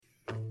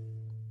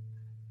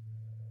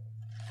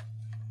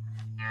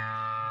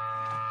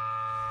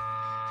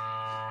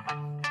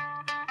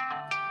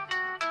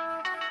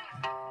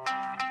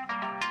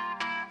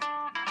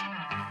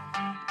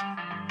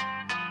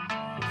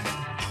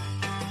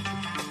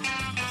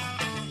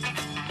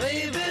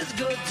Baby's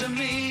good to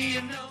me,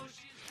 you know.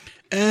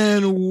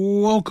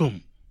 And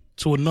welcome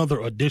to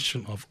another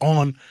edition of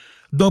On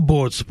the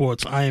Board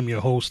Sports. I am your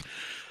host,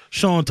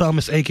 Sean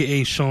Thomas,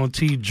 a.k.a. Sean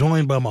T.,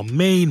 joined by my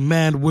main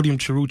man, William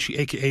Cherucci,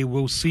 a.k.a.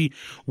 Will C.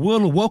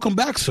 Will, welcome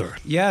back, sir.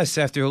 Yes,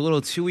 after a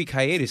little 2-week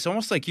hiatus,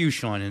 almost like you,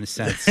 Sean, in a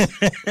sense.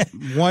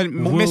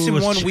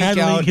 Missing 1 week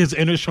out. His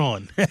inner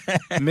Sean.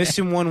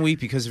 Missing 1 week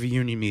because of a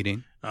union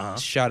meeting.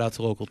 Shout out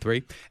to Local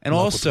 3. And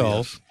Local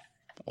 3,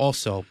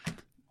 also,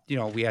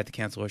 we had to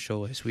cancel our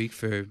show last week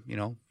for,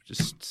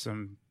 just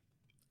some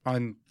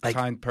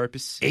unkind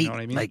purpose. You know what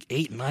I mean? Like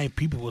 8, 9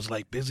 people was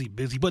like busy.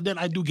 But then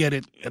I do get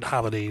it at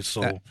holidays,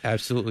 so.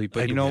 Absolutely.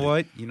 But you know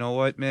what? You know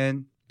what,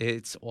 man?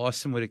 It's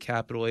awesome with a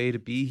capital A to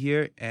be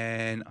here.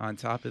 And on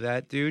top of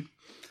that, dude,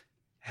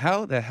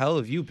 how the hell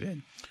have you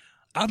been?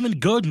 I've been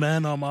good,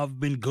 man. I've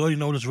been good.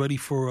 Just ready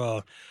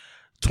for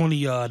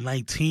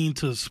 2019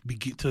 to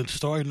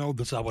start.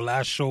 This is our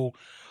last show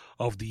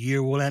of the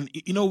year. Well, and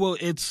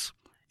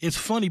it's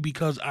funny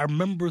because I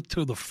remember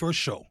to the first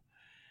show,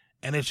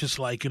 and it's just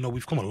like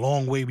we've come a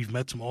long way. We've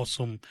met some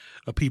awesome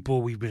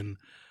people.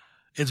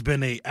 It's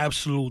been a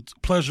absolute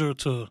pleasure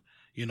to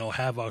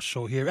have our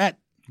show here at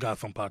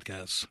Gotham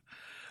Podcast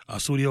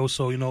Studio.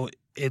 So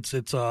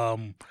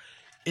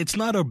it's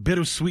not a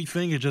bittersweet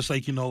thing. It's just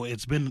like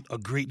it's been a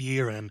great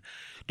year, and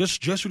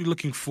just really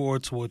looking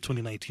forward to what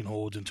 2019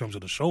 holds in terms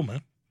of the show, man.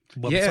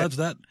 But besides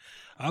that,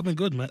 I've been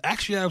good, man.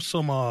 Actually, I have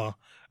some not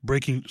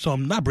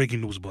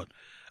breaking news, but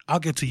I'll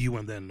get to you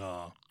and then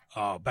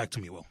back to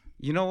me, Will.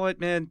 You know what,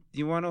 man?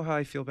 You want to know how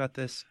I feel about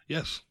this?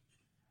 Yes.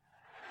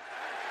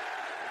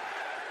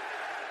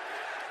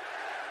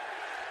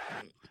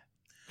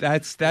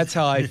 That's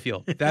how I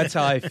feel. That's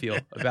how I feel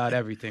about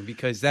everything,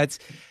 because that's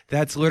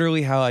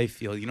literally how I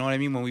feel. You know what I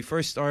mean? When we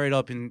first started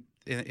up in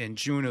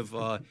June of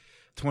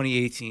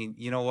 2018,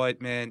 you know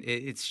what, man?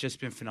 It's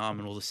just been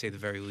phenomenal, to say the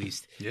very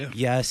least. Yeah.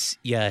 Yes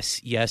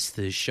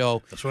to the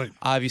show. That's right.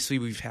 Obviously,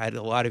 we've had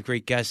a lot of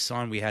great guests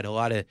on. We had a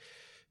lot of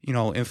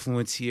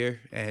influence here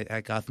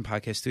at Gotham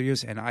Podcast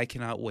Studios, and I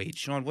cannot wait.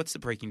 Sean, what's the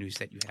breaking news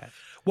that you have?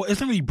 Well, it's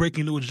not really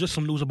breaking news. It's just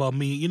some news about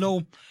me.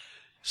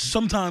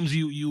 Sometimes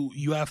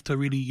you have to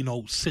really,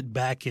 sit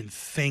back and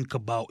think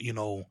about,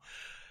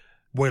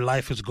 where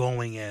life is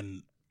going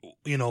and,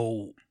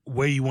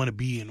 where you want to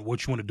be and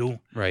what you want to do.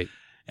 Right.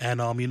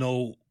 And,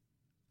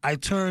 I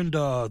turned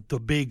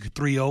the big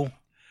 3-0,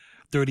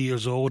 30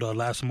 years old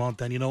last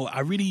month. And, I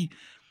really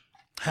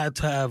had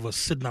to have a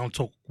sit-down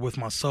talk with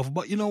myself.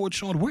 But you know what,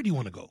 Sean? Where do you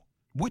want to go?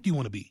 What do you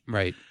want to be?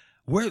 Right.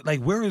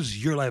 Where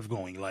is your life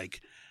going?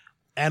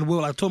 And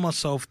Will, I told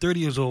myself 30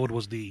 years old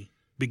was the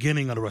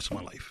beginning of the rest of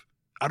my life.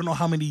 I don't know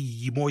how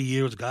many more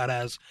years God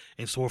has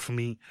in store for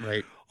me,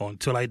 right,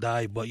 until I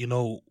die. But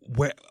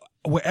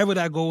wherever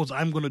that goes,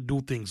 I'm gonna do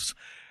things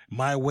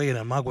my way, and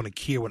I'm not gonna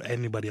care what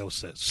anybody else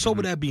says. So,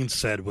 with that being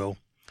said, Will,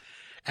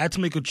 I had to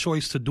make a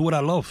choice to do what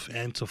I love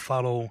and to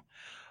follow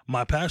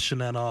my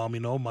passion. And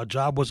my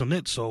job wasn't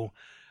it. So,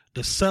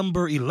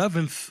 December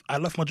 11th, I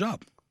left my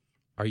job.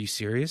 Are you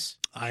serious?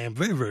 I am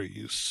very,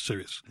 very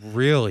serious.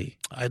 Really?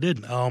 I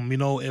did.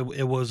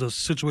 It was a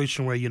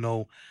situation where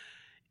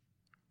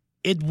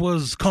it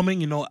was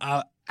coming.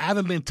 I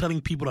haven't been telling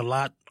people a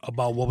lot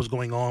about what was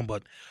going on,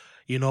 but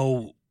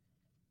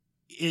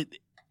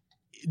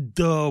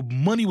the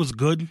money was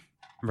good.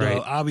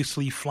 Right.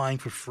 Obviously, flying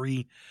for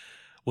free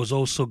was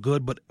also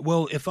good. But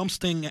if I'm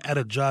staying at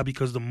a job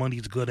because the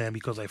money's good and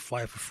because I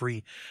fly for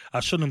free,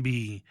 I shouldn't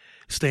be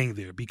staying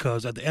there,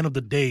 because at the end of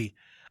the day,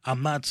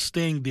 I'm not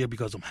staying there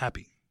because I'm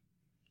happy.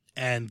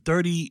 And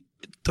 30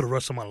 to the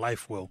rest of my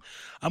life,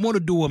 I'm going to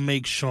do what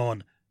makes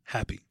Sean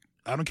happy.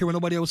 I don't care what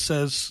nobody else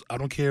says. I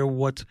don't care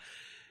what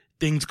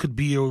things could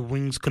be or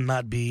things could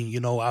not be.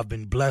 I've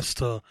been blessed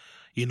to,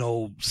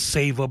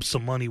 save up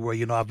some money where,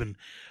 I've been,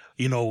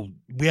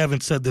 we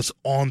haven't said this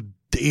on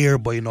the air,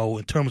 but,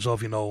 in terms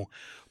of,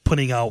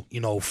 putting out,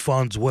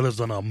 funds, Will has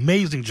done an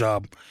amazing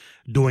job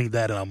doing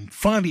that. And I'm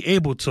finally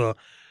able to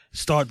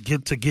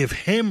to give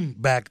him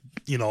back,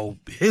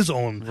 his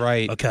own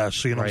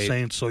cash. So, what I'm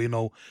saying?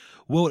 So,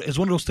 Will, it's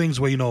one of those things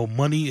where,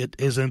 money, it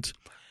isn't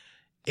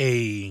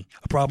a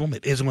problem.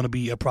 It isn't going to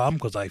be a problem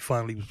because I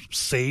finally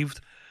saved.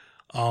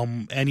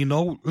 And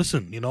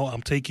listen,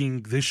 I'm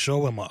taking this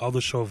show and my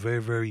other show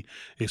very, very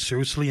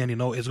seriously. And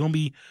it's going to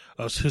be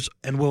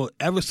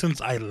ever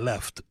since I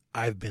left,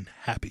 I've been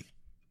happy.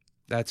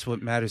 That's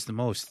what matters the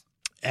most.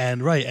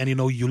 And right, and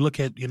you look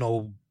at you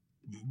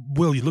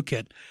look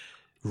at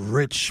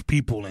rich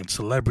people and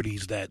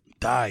celebrities that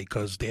die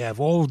because they have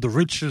all the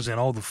riches and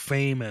all the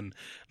fame and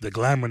the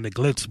glamour and the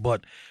glitz,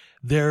 but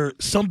there's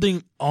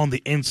something on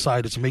the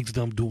inside that makes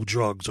them do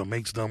drugs or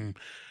makes them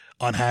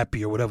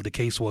unhappy or whatever the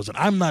case was. And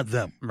I'm not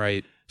them.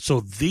 Right. So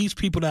these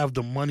people that have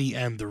the money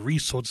and the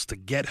resources to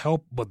get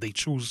help, but they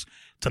choose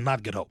to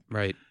not get help.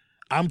 Right.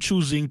 I'm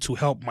choosing to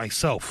help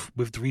myself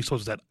with the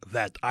resources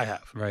that I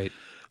have. Right.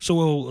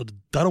 So I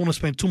don't want to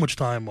spend too much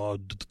time on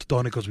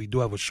it because we do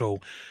have a show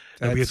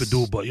that we have to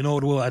do. But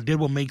I did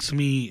what makes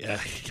me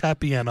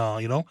happy, and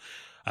I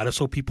just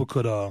hope people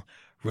could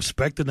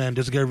respect it and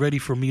just get ready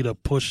for me to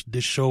push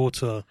this show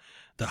to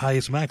the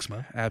highest max,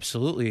 man.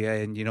 Absolutely.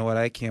 And you know what?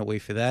 I can't wait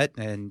for that.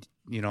 And,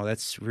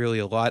 that's really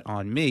a lot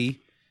on me,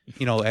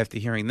 after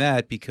hearing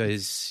that,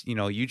 because,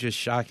 you just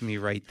shocked me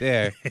right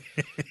there,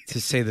 to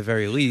say the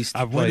very least.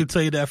 I wanted to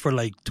tell you that for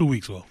like 2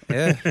 weeks ago.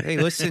 Yeah. Hey,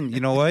 listen, you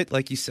know what?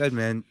 Like you said,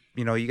 man,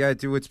 you got to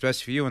do what's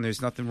best for you, and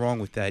there's nothing wrong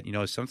with that.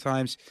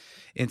 Sometimes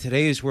in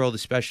today's world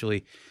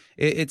especially,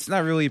 it's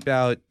not really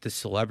about the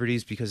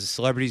celebrities, because the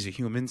celebrities are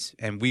humans,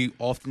 and we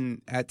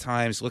often at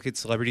times look at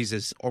celebrities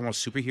as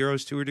almost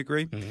superheroes to a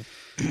degree.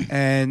 Mm-hmm.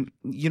 And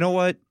you know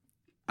what?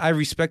 I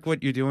respect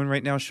what you're doing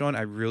right now, Sean.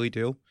 I really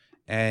do.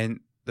 And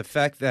the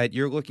fact that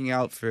you're looking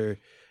out for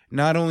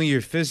not only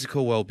your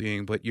physical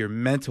well-being, but your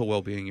mental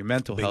well-being, your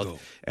mental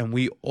health. And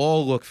we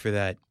all look for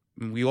that.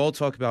 And we all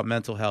talk about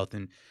mental health.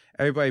 And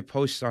everybody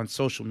posts on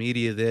social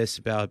media this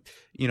about,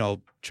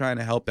 trying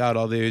to help out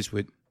others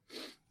with,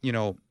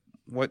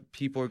 what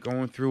people are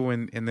going through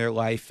in their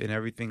life and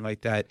everything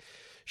like that.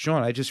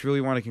 Sean, I just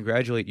really want to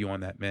congratulate you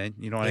on that, man.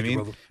 You know what I mean?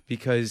 Brother.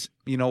 Because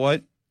you know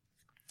what?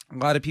 A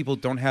lot of people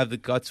don't have the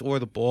guts or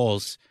the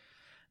balls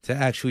to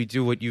actually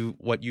do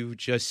what you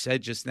just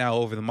said just now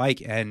over the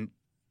mic, and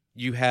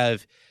you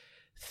have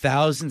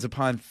thousands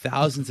upon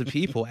thousands of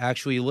people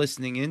actually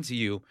listening into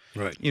you,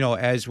 right?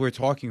 As we're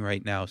talking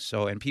right now.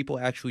 So, and people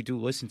actually do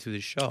listen to the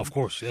show. Of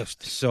course, yes.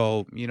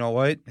 So, you know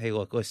what? Hey,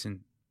 look,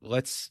 listen.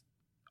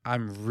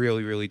 I'm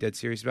really, really dead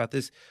serious about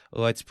this.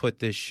 Let's put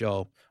this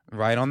show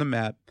right on the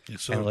map,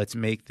 yes, sir. And let's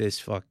make this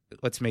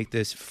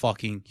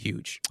fucking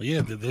huge.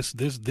 Yeah,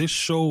 this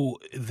show,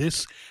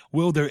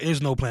 there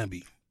is no plan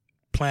B.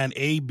 Plan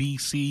A, B,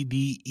 C,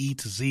 D, E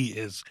to Z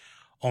is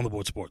On the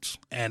Board Sports.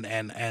 And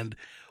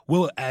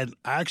I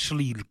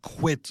actually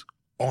quit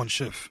on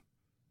shift.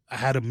 I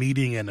had a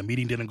meeting, and the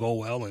meeting didn't go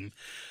well, and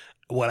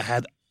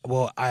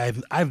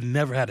I've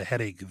never had a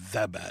headache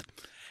that bad.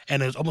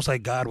 And it's almost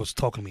like God was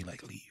talking to me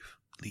like, leave.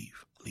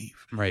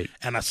 Right.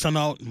 And I sent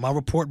out my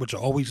report, which I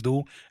always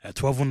do, at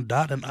 12 on the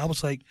dot, and I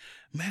was like,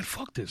 man,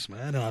 fuck this,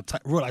 man. And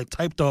I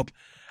typed up,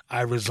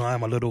 I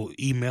resigned, my little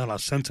email. I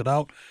sent it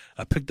out.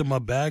 I picked up my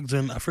bags,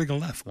 and I freaking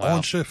left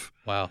on shift.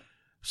 Wow.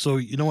 So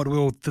you know what,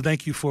 Will?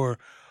 Thank you for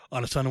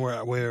understanding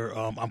where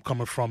I'm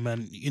coming from,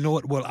 man. You know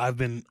what? Well, I've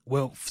been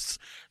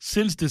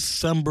since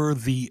December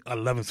the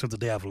 11th, since the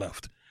day I've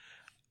left.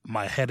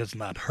 My head is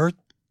not hurt.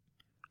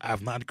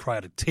 I've not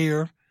cried a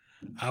tear.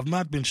 I've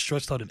not been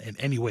stressed out in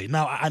any way.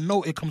 Now, I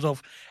know it comes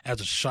off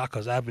as a shock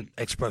because I haven't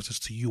expressed this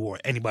to you or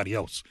anybody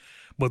else.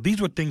 But these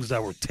were things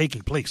that were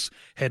taking place,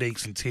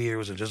 headaches and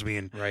tears and just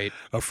being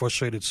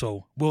frustrated.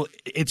 So,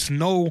 it's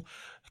no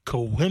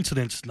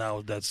coincidence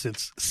now that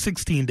since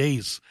 16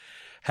 days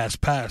has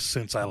passed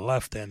since I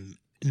left, and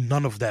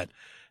none of that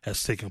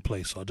has taken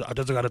place. So I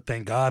just got to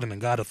thank God, and then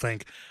got to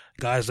thank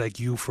guys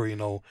like you for,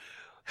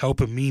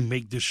 helping me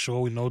make this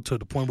show, to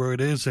the point where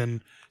it is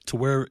and to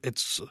where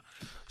it's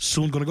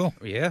soon going to go.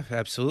 Yeah,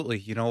 absolutely.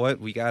 You know what?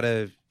 We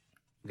gotta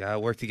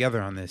work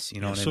together on this.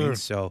 You know what I mean?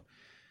 So,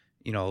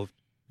 the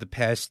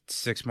past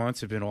 6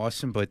 months have been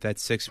awesome, but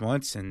that's 6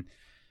 months, and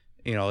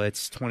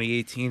it's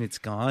 2018. It's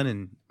gone,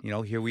 and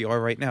here we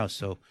are right now.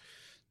 So,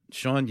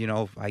 Sean,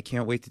 I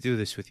can't wait to do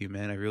this with you,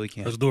 man. I really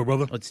can't. Let's do it,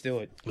 brother. Let's do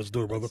it. Let's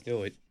do it, brother. Let's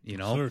do it.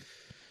 Sure.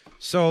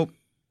 So,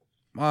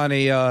 on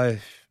a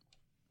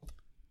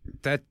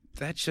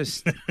that's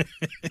just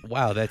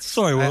wow. That's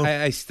sorry, Will.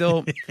 I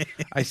still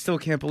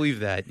can't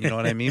believe that. You know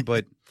what I mean?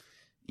 But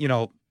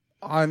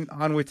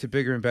onward to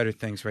bigger and better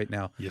things right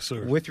now. Yes,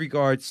 sir. With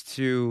regards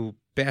to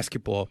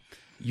basketball,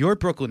 your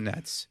Brooklyn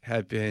Nets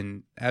have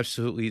been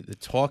absolutely the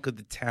talk of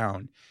the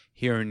town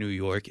here in New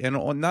York, and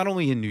not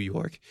only in New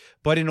York,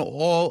 but in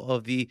all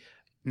of the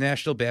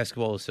National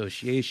Basketball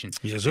Association.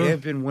 Yes, sir. They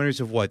have been winners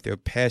of what? Their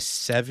past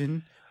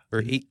 7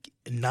 or 8.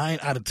 9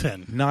 out of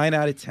 10. 9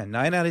 out of 10.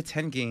 9 out of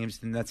 10 games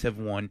the Nets have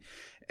won,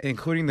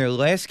 including their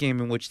last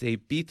game in which they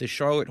beat the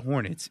Charlotte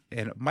Hornets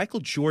and Michael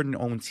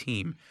Jordan-owned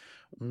team,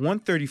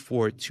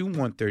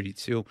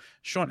 134-132.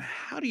 Sean,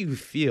 how do you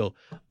feel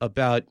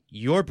about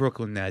your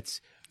Brooklyn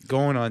Nets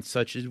going on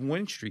such a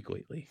win streak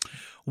lately?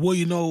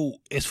 Well,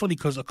 it's funny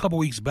because a couple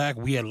weeks back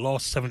we had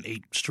lost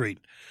 7-8 straight.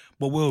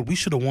 But, we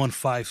should have won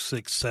 5,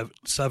 6,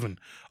 7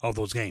 of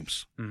those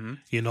games.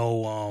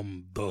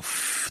 Mm-hmm. The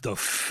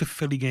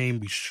Philly game,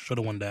 we should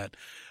have won that.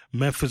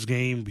 Memphis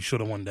game, we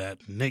should have won that.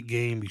 Knicks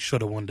game, we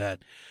should have won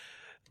that.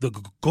 The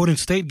Golden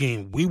State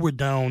game, we were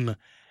down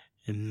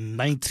in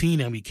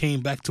 19 and we came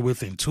back to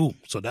within 2.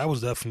 So that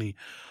was definitely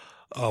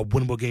a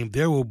winnable game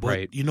there. But,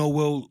 right.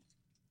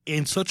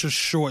 In such a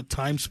short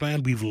time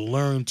span, we've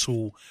learned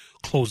to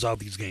close out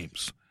these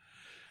games.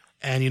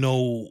 And,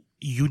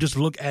 you just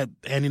look at,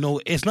 and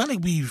it's not like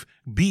we've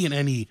beaten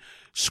any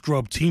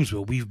scrub teams,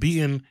 Will. We've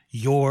beaten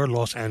your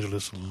Los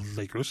Angeles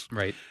Lakers.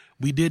 Right.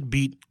 We did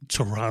beat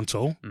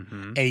Toronto,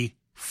 a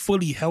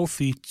fully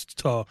healthy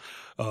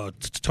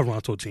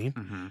Toronto team.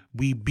 Mm-hmm.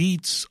 We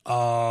beat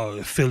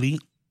Philly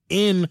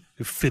in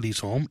Philly's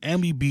home,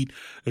 and we beat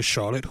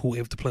Charlotte, who,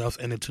 if the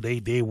playoffs ended today,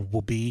 they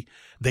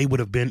would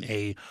have been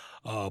a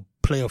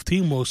playoff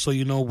team mode. So,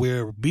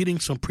 we're beating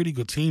some pretty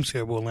good teams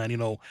here, Will.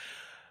 And,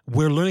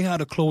 we're learning how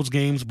to close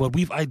games, but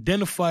we've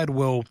identified,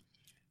 well,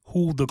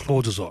 who the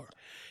closers are.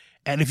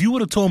 And if you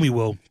would have told me,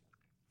 Will,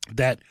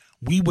 that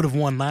we would have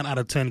won 9 out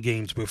of 10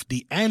 games with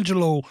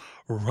D'Angelo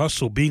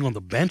Russell being on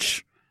the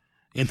bench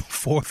in the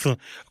fourth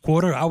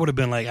quarter, I would have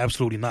been like,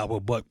 absolutely not, Will.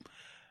 But,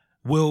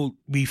 Will,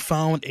 we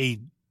found a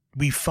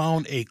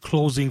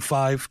closing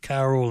five,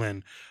 Carroll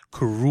and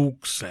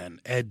Karooks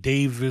and Ed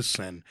Davis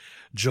and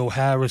Joe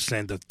Harris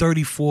and the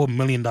 $34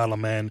 million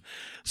man,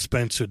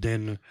 Spencer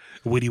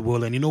Dinwiddie,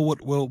 Will. And you know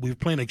what, Will? We're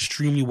playing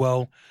extremely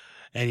well.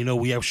 And,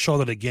 we have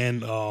Charlotte again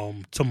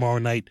tomorrow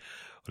night.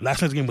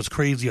 Last night's game was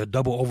crazy, a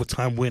double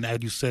overtime win. As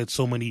you said,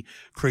 so many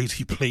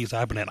crazy plays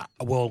happening.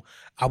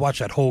 I watched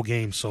that whole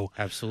game, so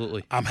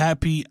absolutely, I'm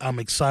happy. I'm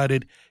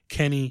excited.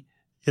 Kenny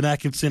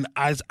Atkinson,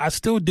 I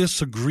still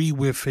disagree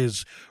with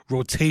his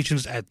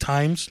rotations at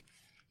times,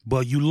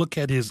 but you look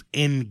at his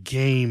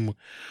in-game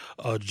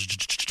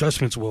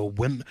adjustments. Well,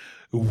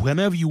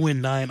 whenever you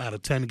win 9 out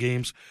of 10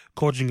 games,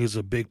 coaching is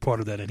a big part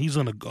of that, and he's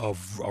done a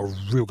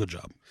real good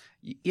job.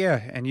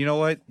 Yeah, and you know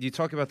what? You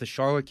talk about the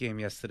Charlotte game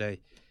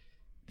yesterday.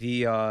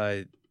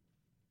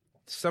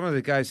 Some of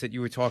the guys that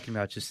you were talking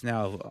about just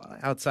now,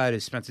 outside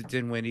of Spencer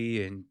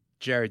Dinwiddie and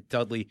Jared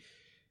Dudley,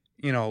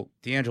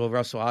 D'Angelo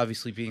Russell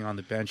obviously being on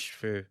the bench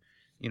for,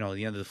 the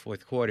end of the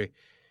fourth quarter.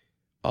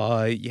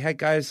 You had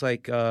guys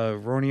like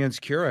Ronians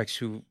Kurex,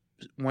 who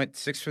went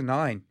 6 for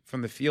 9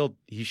 from the field.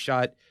 He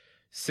shot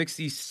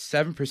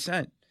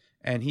 67%,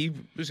 and he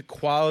was a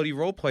quality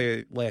role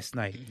player last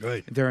night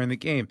during the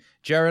game.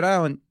 Jared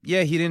Allen,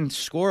 yeah, he didn't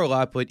score a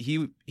lot, but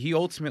he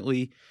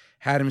ultimately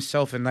had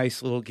himself a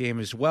nice little game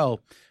as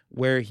well,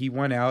 where he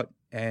went out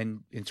and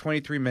in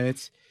 23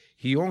 minutes,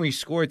 he only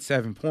scored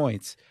 7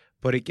 points.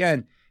 But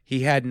again,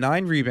 he had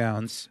 9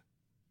 rebounds.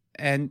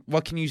 And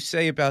what can you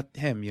say about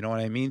him? You know what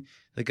I mean?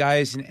 The guy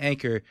is an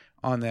anchor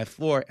on that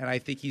floor, and I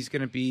think he's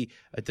going to be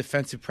a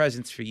defensive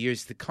presence for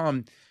years to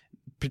come,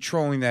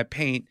 patrolling that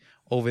paint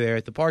over there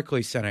at the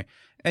Barclays Center.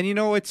 And you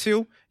know what,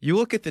 too? You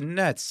look at the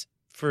Nets,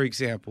 for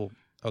example,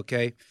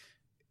 okay,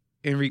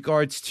 in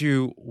regards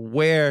to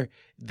where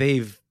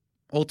they've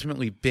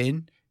ultimately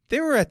been, they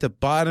were at the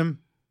bottom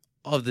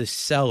of the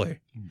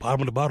cellar.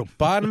 Bottom of the bottom.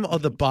 Bottom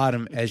of the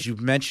bottom, as you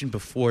mentioned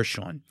before,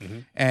 Sean. Mm-hmm.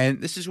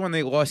 And this is when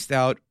they lost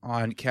out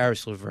on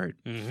Karis LeVert.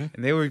 Mm-hmm.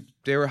 And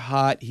they were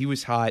hot. He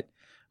was hot.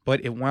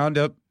 But it wound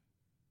up,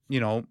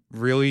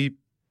 really,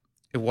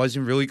 it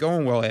wasn't really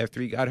going well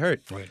after he got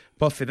hurt. Right.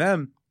 But for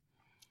them,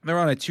 they're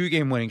on a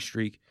 2-game winning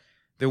streak.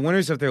 They're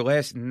winners of their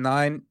last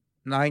 9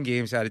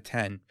 games out of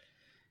 10.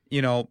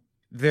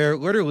 They're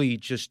literally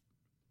just,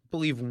 I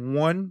believe,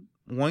 one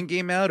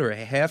game out or a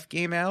half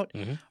game out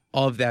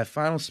of that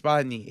final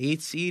spot in the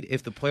 8th seed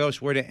if the playoffs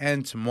were to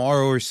end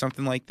tomorrow or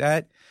something like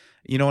that.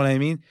 You know what I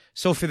mean?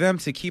 So for them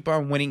to keep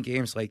on winning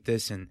games like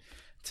this and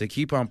to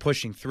keep on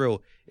pushing through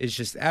is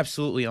just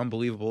absolutely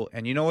unbelievable.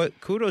 And you know what?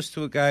 Kudos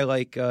to a guy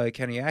like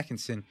Kenny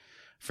Atkinson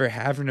for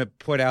having to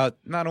put out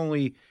not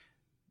only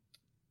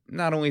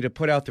to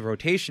put out the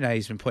rotation that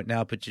he's been putting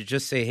out, but to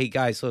just say, hey,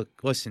 guys, look,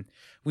 listen,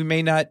 we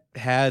may not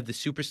have the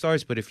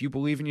superstars, but if you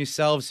believe in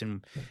yourselves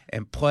and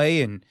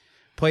play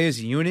as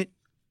a unit,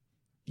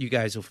 you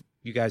guys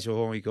will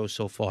only go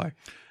so far,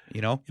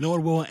 You know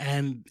what, Will?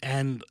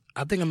 And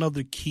I think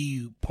another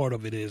key part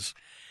of it is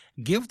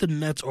give the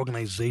Nets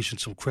organization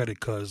some credit,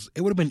 because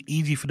it would have been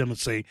easy for them to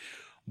say,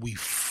 we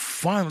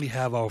finally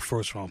have our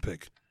first-round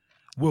pick.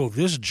 Will,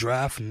 this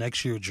draft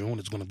next year, June,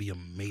 is going to be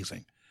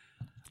amazing.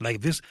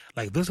 This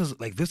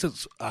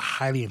is a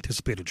highly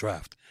anticipated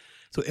draft.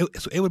 So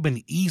it would have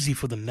been easy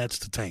for the Nets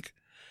to tank.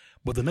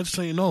 But the Nets are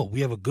saying, no,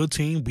 we have a good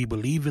team. We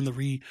believe in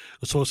the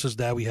resources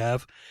that we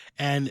have.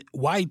 And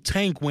why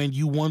tank when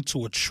you want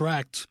to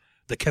attract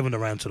the Kevin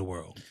Durant to the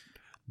world,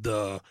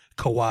 the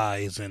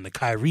Kawhis and the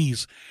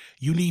Kyries?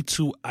 You need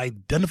to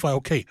identify,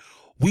 okay,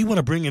 we want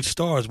to bring in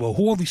stars. Well,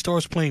 who are these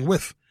stars playing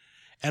with?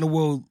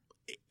 And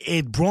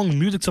it brought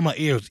music to my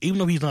ears, even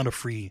though he's not a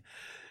free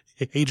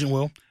agent.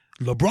 Well,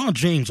 LeBron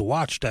James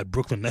watched that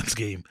Brooklyn Nets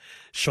game,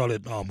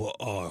 Charlotte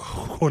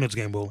Hornets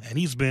game, Will, and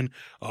he's been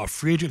a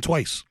free agent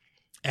twice.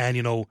 And,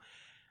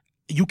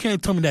 you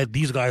can't tell me that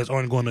these guys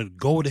aren't going to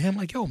go to him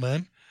like, yo,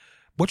 man,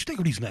 what you think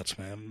of these Nets,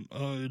 man?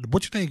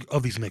 What you think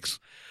of these Knicks?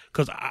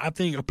 Because I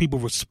think people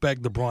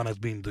respect LeBron as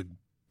being the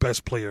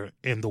best player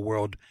in the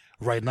world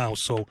right now.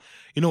 So,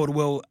 you know what,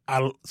 Will?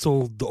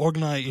 So the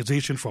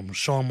organization from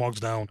Sean Marks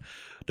down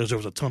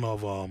deserves a ton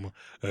of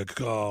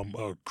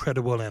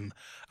credit, Will, and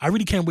I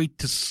really can't wait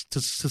to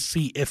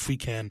see if we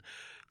can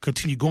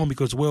continue going,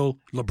 because, Will,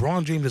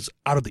 LeBron James is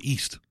out of the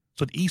East.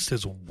 So the East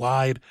is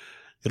wide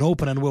and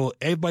open, and, Will,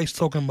 everybody's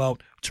talking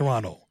about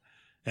Toronto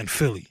and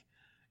Philly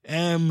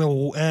and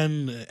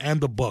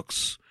the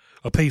Bucks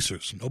or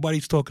Pacers.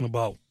 Nobody's talking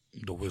about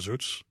the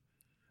Wizards.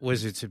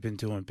 Wizards have been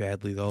doing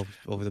badly, though,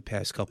 over the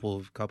past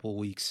couple of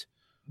weeks.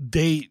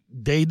 They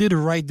did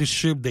right this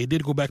ship. They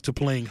did go back to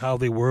playing how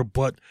they were,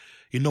 but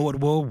you know what,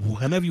 Will?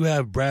 Whenever you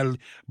have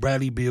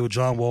Bradley Beal,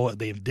 John Wall,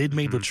 they did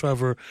make the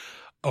Trevor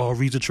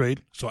Ariza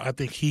trade. So I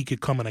think he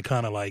could come in and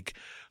kind of like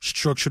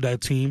structure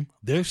that team.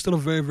 They're still a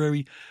very,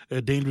 very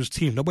dangerous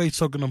team. Nobody's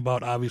talking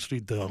about, obviously,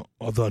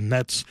 the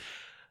Nets,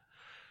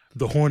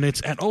 the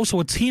Hornets, and also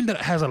a team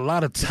that has a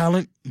lot of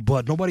talent,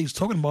 but nobody's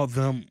talking about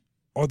them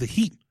or the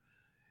Heat.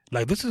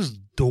 Like, this is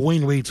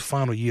Dwayne Wade's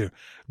final year.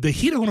 The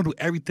Heat are going to do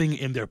everything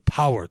in their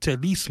power to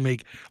at least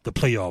make the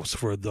playoffs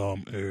for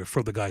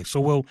the guys. So,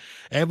 well,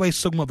 everybody's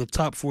talking about the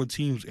top 4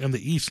 teams in the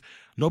East.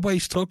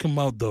 Nobody's talking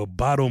about the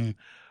bottom,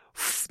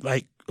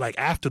 like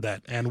after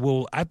that. And,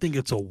 well, I think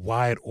it's a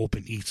wide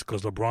open East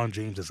because LeBron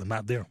James is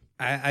not there.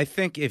 I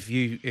think if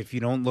you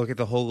don't look at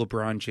the whole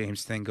LeBron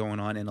James thing going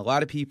on, and a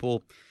lot of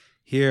people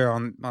here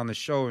on the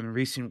show in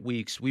recent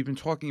weeks, we've been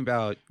talking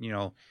about,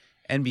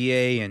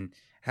 NBA and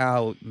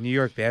how New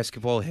York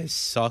basketball has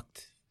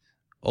sucked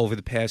over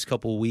the past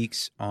couple of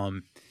weeks.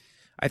 I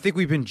think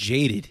we've been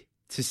jaded,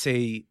 to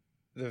say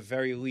the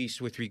very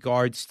least, with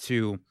regards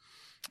to,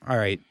 all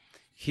right,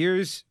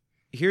 here's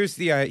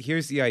the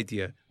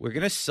idea. We're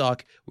gonna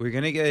suck. We're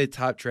gonna get a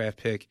top draft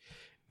pick,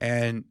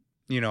 and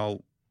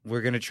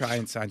we're gonna try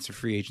and sign some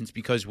free agents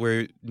because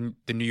we're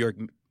the New York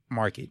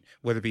market,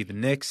 whether it be the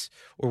Knicks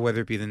or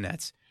whether it be the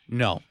Nets.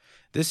 No,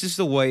 this is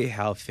the way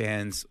how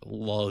fans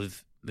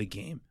love the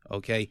game.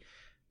 Okay.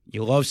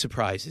 You love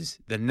surprises.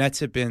 The Nets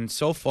have been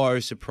so far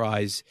a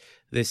surprise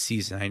this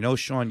season. I know,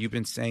 Sean, you've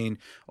been saying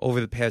over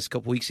the past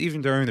couple weeks,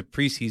 even during the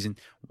preseason,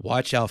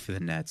 watch out for the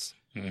Nets.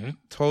 Mm-hmm.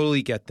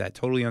 Totally get that.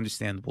 Totally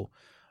understandable.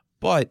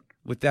 But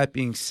with that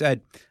being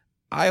said,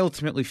 I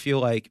ultimately feel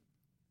like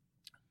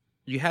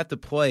you have to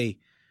play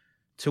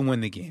to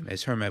win the game,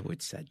 as Herm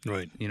Edwards said.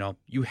 Right.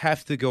 You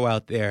have to go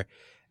out there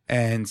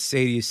and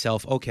say to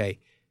yourself, okay,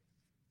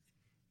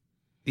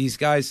 these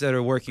guys that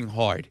are working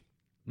hard,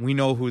 we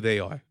know who they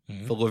are.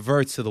 Mm-hmm. The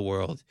LeVerts of the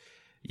world.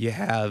 You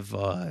have,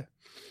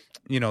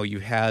 you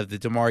have the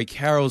Damari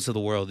Carrolls of the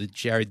world, the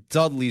Jared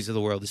Dudleys of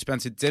the world, the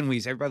Spencer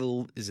Dinwiddie's.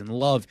 Everybody is in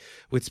love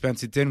with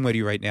Spencer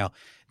Dinwiddie right now.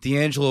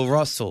 D'Angelo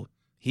Russell,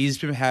 he's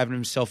been having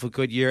himself a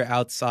good year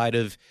outside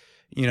of,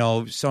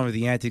 some of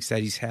the antics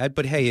that he's had.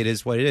 But, hey, it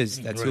is what it is.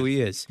 That's who he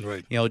is.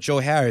 Right. Joe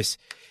Harris,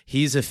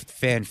 he's a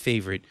fan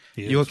favorite.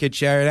 He You is. look at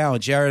Jared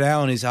Allen. Jared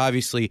Allen is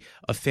obviously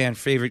a fan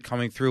favorite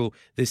coming through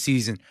this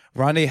season.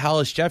 Rondé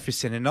Hollis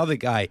Jefferson, another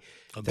guy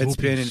that's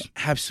been an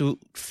absolute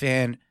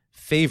fan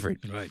favorite.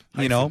 Right.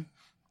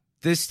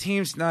 This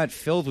team's not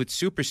filled with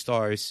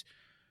superstars,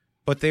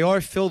 but they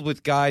are filled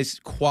with guys,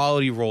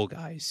 quality role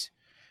guys.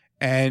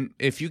 And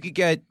if you could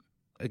get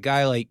a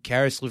guy like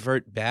Karis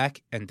LeVert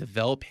back and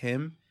develop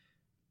him,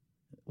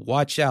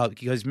 watch out,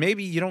 because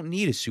maybe you don't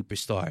need a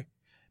superstar.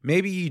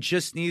 Maybe you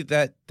just need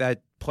that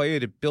player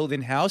to build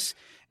in-house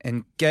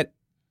and get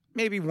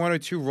maybe 1 or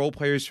 2 role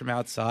players from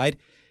outside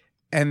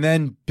and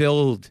then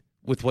build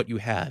with what you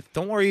have.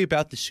 Don't worry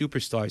about the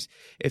superstars.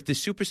 If the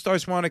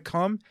superstars want to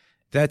come,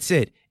 that's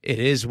it. It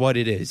is what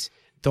it is.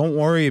 Don't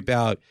worry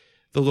about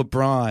the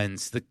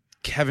LeBrons, the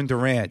Kevin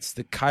Durants,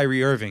 the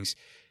Kyrie Irvings.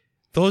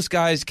 Those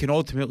guys can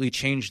ultimately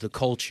change the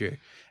culture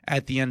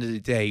at the end of the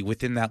day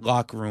within that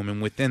locker room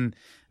and within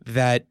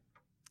that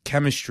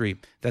chemistry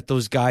that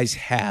those guys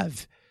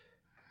have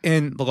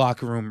in the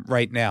locker room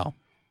right now.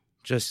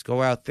 Just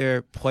go out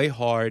there, play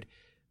hard,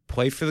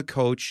 play for the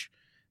coach.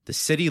 The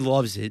city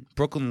loves it.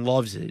 Brooklyn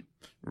loves it,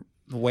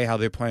 the way how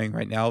they're playing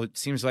right now. It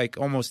seems like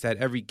almost at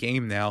every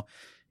game now,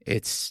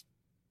 it's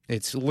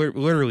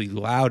literally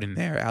loud in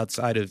there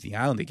outside of the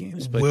Islander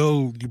games. But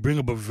Will, you bring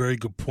up a very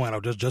good point. I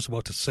was just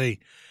about to say,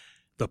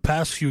 the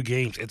past few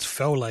games, it's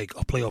felt like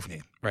a playoff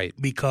game. right,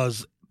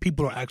 Because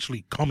people are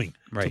actually coming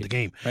to Right. the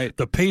game. Right.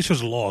 The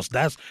Pacers lost.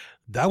 That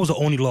was the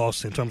only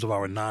loss in terms of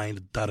our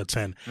 9 out of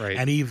 10. Right.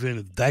 And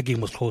even that game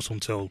was close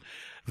until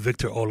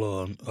Victor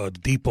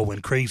Oladipo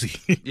went crazy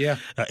yeah,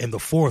 in the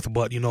fourth.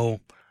 But,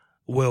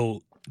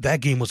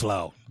 that game was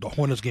loud. The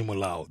Hornets game was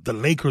loud. The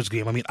Lakers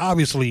game,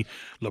 obviously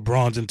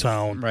LeBron's in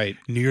town. right,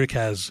 New York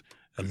has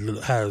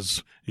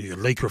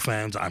Laker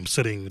fans. I'm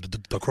sitting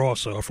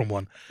across from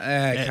one.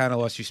 I kind of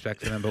lost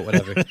respect for them, but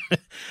whatever.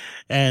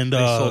 And They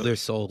sold their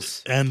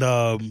souls.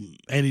 that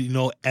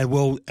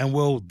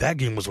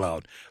game was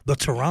loud. The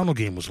Toronto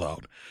game was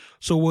loud.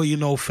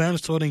 So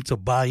fans starting to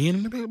buy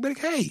in. Be like,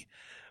 hey,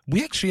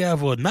 we actually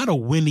have not a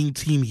winning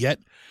team yet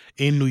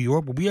in New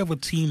York, but we have a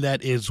team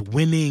that is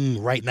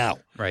winning right now.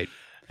 Right,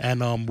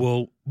 And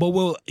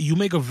you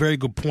make a very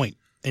good point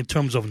in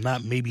terms of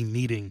not maybe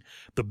needing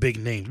the big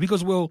names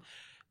because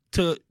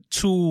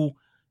to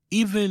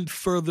even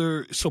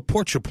further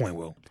support your point,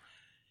 Will,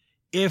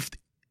 if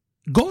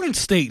Golden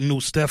State knew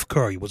Steph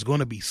Curry was going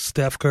to be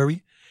Steph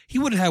Curry, he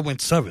wouldn't have went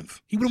 7th.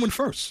 He would have went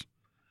 1st.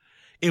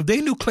 If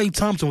they knew Klay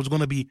Thompson was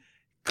going to be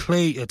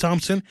Klay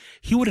Thompson,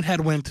 he wouldn't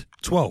have went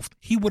 12th.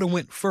 He would have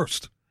went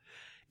 1st.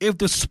 If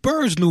the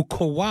Spurs knew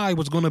Kawhi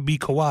was going to be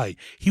Kawhi,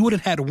 he would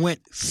have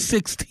went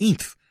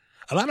 16th.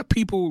 A lot of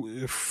people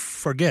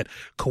forget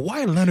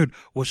Kawhi Leonard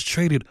was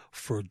traded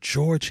for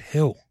George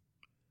Hill.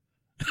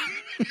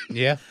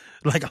 yeah,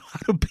 Like a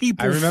lot of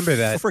people I remember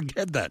that.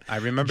 forget that. I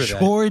remember that.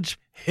 George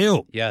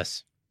Hill.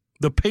 Yes,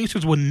 The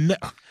Pacers were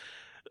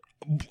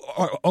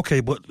Okay,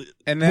 but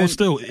And then, well,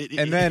 still,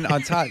 and then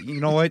on top,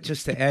 you know what?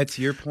 Just to add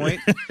to your point,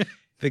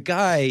 the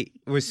guy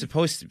was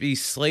supposed to be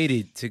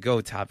slated to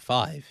go top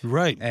 5,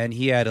 right, and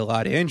he had a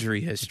lot of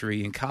injury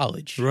history in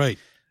college, right,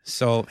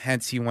 so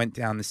hence he went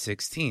down to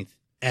 16th.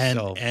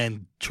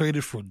 and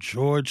traded for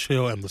George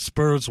Hill, and the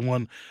Spurs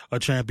won a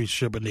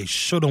championship, and they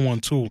should have won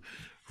too.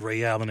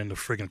 Ray Allen in the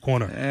freaking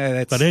corner.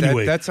 But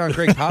anyway, that's on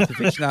Greg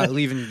Popovich not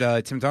leaving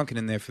Tim Duncan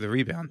in there for the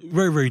rebound.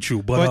 very, very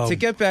true. But to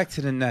get back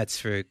to the Nets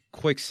for a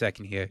quick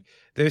second here,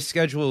 their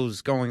schedule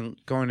is going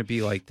to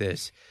be like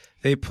this.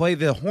 They play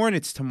the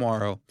Hornets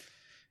tomorrow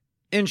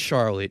in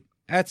Charlotte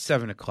at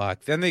 7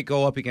 o'clock. Then they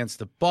go up against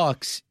the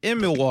Bucks in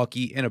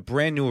Milwaukee in a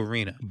brand new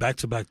arena.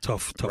 back-to-back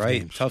tough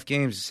Right, games. tough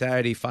games.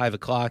 Saturday 5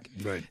 o'clock.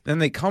 Right. Then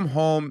they come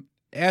home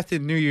after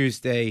New Year's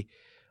Day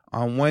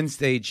on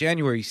Wednesday,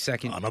 January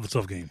 2nd. Another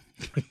tough game.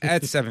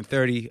 At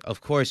 7:30.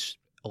 Of course,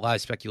 a lot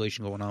of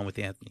speculation going on with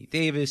Anthony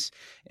Davis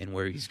and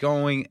where he's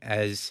going,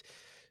 as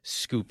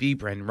Scoop B,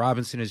 Brandon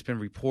Robinson, has been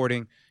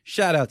reporting.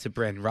 Shout out to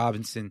Brandon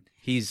Robinson.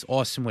 He's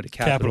awesome with a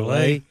capital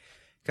A.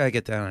 Got to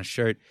get that on a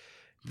shirt.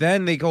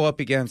 Then they go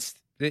up against,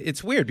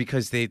 it's weird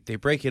because they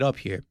break it up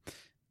here.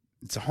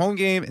 It's a home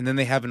game, and then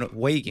they have an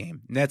away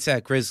game. Nets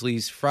at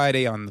Grizzlies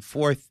Friday on the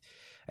 4th.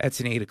 That's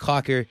an 8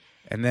 o'clocker.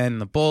 And then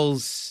the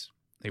Bulls,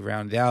 they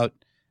round it out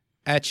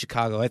at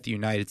Chicago at the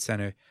United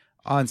Center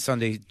on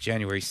Sunday,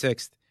 January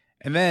 6th.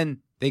 And then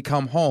they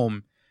come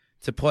home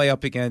to play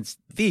up against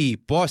the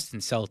Boston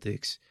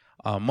Celtics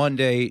on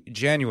Monday,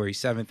 January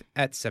 7th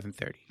at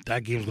 7:30.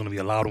 That game's going to be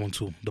a loud one,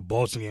 too. The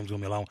Boston game's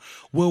going to be a loud one.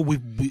 Well,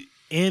 we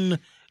in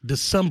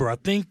December, I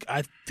think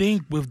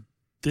with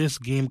this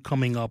game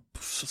coming up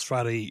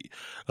Friday,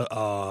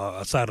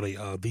 Saturday,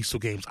 these two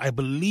games, I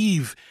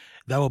believe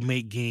that will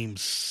make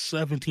games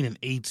 17 and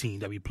 18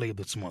 that we played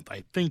this month.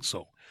 I think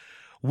so.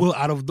 Well,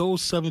 out of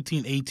those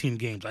 17, 18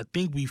 games, I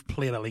think we've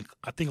played like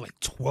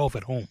 12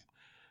 at home.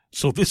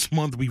 So this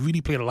month we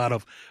really played a lot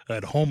of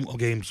at home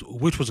games,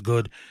 which was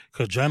good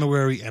because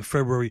January and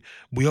February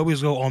we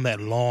always go on that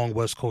long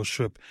West Coast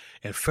trip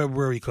in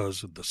February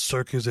because the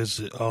circus is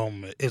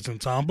in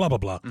town. Blah blah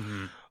blah.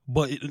 Mm-hmm.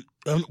 But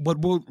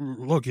we'll,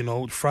 look,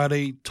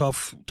 Friday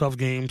tough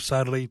game,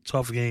 Saturday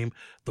tough game.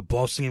 The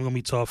Boston game gonna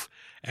be tough.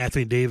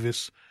 Anthony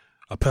Davis,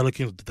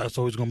 Pelicans, that's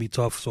always gonna be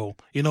tough. So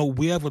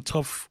we have a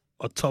tough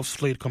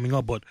slate coming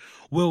up. But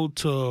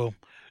to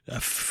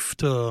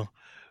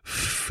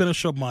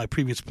finish up my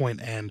previous point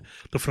and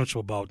to finish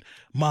up about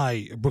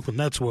my Brooklyn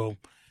Nets, well,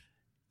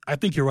 I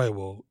think you're right,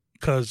 Will,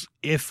 because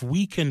if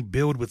we can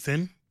build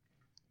within,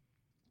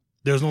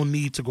 there's no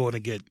need to go out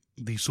and get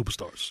these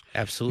superstars.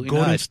 Absolutely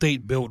Golden not.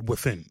 State built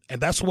within,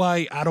 and that's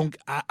why I don't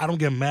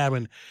get mad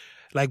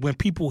when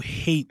people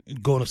hate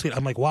Golden State.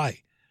 I'm like, why?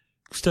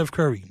 Steph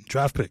Curry,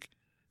 draft pick.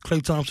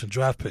 Klay Thompson,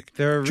 draft pick.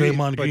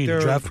 Draymond Green,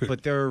 draft pick.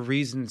 But there are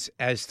reasons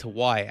as to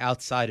why,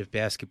 outside of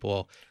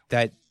basketball,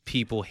 that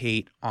people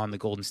hate on the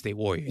Golden State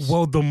Warriors.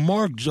 Well, the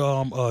Mark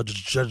Jackson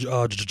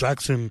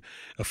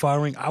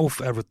firing, I would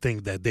forever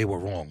think that they were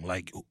wrong.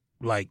 Like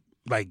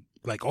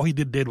all he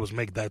did was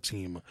make that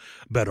team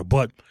better.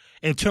 But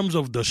in terms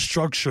of the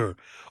structure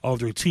of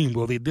their team,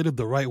 well, they did it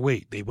the right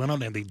way. They went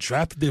out and they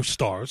drafted their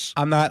stars.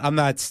 I'm not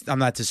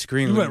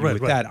disagreeing with you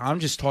with that. I'm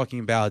just talking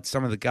about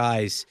some of the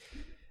guys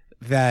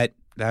that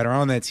are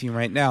on that team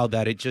right now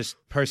that it just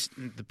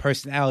the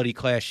personality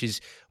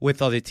clashes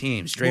with other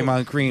teams.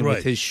 Draymond Green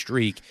with his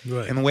streak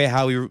and the way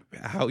how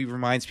he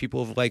reminds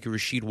people of like a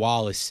Rasheed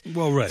Wallace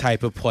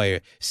type of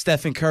player.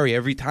 Stephen Curry,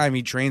 every time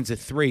he drains a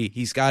three,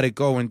 he's got to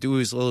go and do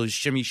his little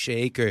shimmy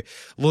shake or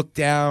look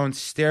down,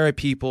 stare at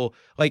people.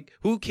 Like,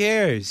 who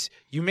cares?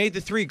 You made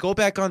the three. Go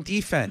back on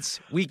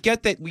defense. We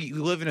get that we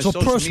live in a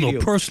social media.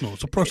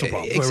 It's a personal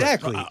problem.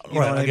 Exactly. Right. You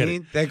know what I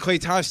mean? It. That Klay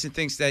Thompson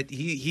thinks that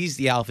he's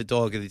the alpha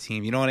dog of the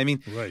team. You know what I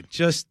mean? Right.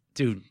 Just,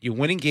 dude, you're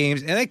winning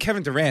games. And then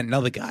Kevin Durant,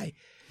 another guy.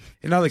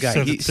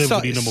 He's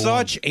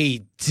such a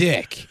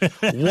dick.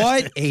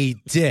 What a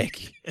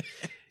dick.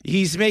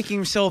 He's making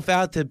himself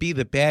out to be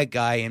the bad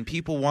guy, and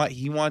he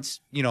wants,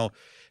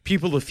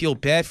 people to feel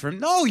bad for him.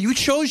 No, you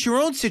chose your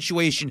own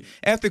situation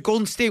after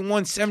Golden State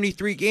won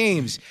 73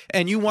 games,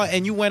 and you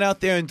went out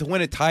there and to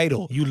win a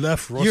title. You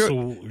left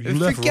Russell.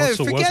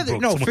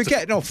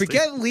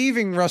 Forget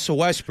leaving Russell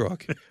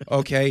Westbrook.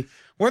 Okay,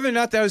 whether or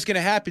not that was going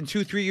to happen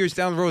 2-3 years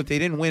down the road, they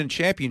didn't win a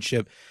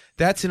championship.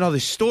 That's another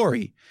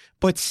story.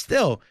 But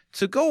still,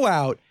 to go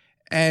out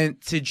and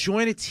to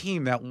join a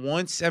team that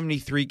won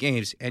 73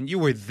 games, and you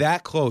were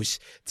that close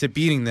to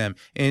beating them,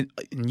 and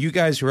you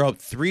guys were up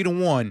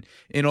 3-1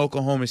 in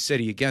Oklahoma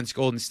City against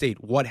Golden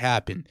State. What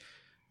happened?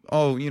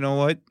 Oh, you know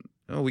what?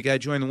 Oh, we got to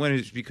join the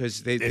winners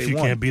because they if you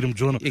won. Can't beat them,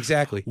 join them.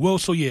 Exactly. Well,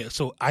 so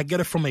I get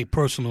it from a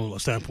personal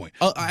standpoint.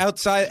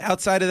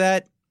 Outside of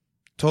that,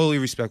 totally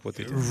respect what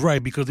they do.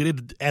 Right, because they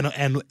did,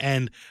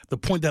 and the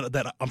point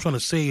that I'm trying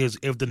to say is,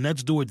 if the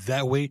Nets do it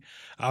that way,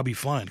 I'll be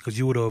fine, because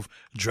you would have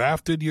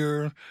drafted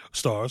your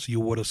stars, you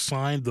would have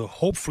signed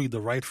hopefully the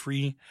right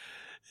free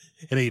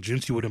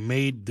agents, you would have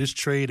made this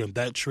trade and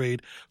that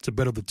trade to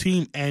better the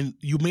team, and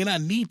you may not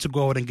need to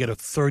go out and get a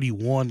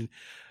 31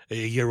 a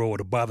year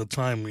old. By the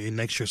time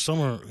next year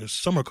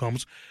summer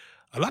comes,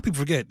 a lot of people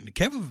forget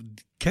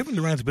Kevin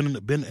Durant's been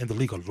in the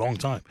league a long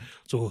time.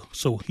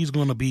 So he's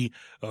going to be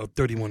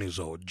 31 years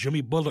old. Jimmy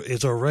Butler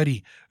is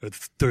already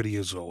 30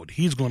 years old.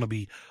 He's going to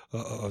be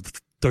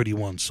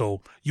 31.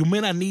 So you may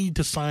not need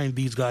to sign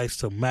these guys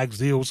to max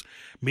deals.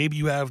 Maybe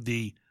you have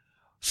the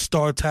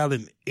star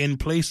talent in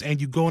place, and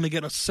you're going to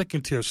get a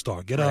second tier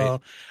star. Go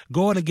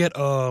on and get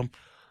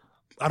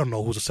I don't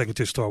know who's a second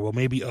tier star. Well,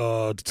 maybe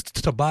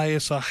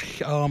Tobias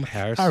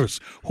Harris,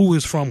 who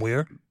is from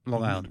where?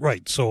 Long Island.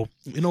 Right. So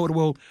you know what?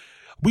 Well,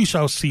 we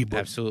shall see. But,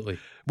 Absolutely.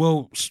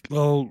 Well,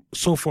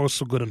 so far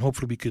so good, and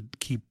hopefully we could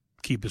keep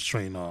this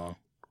train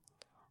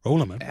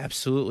rolling, man.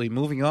 Absolutely.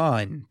 Moving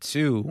on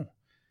to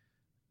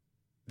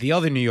the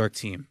other New York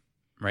team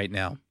right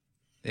now.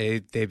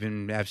 They've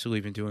been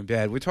doing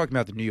bad. We're talking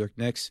about the New York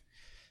Knicks,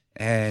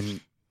 and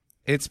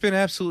it's been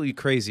absolutely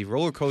crazy.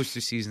 Roller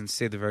coaster season, to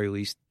say the very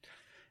least.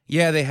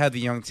 Yeah, they had the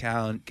young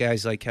talent,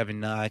 guys like Kevin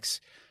Knox,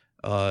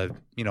 Frank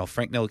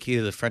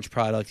Ntilikina, the French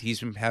product. He's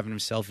been having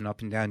himself an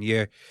up and down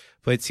year,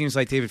 but it seems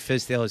like David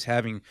Fizdale is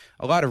having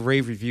a lot of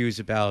rave reviews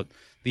about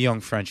the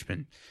young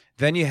Frenchman.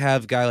 Then you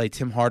have a guy like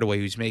Tim Hardaway,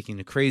 who's making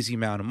a crazy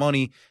amount of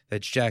money,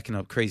 that's jacking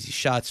up crazy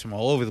shots from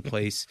all over the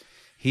place.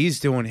 He's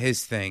doing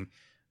his thing.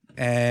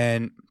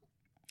 And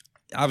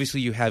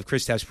obviously you have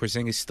Kristaps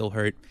Porzingis still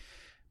hurt,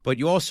 but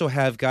you also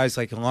have guys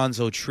like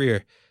Alonzo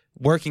Trier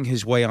working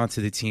his way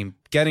onto the team,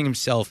 getting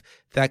himself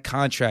that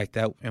contract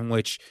in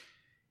which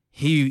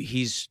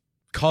he's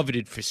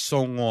coveted for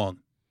so long,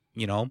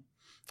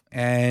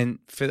 And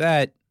for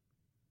that,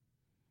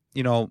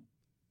 we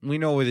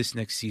know where this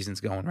next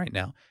season's going right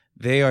now.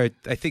 They are,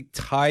 I think,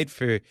 tied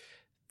for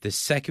the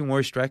second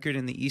worst record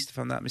in the East, if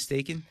I'm not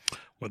mistaken.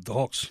 With the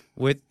Hawks.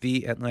 With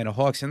the Atlanta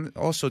Hawks. And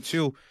also,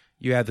 too,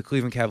 you have the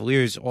Cleveland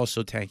Cavaliers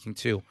also tanking,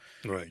 too.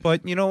 Right.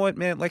 But you know what,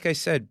 man? Like I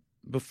said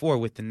before,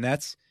 with the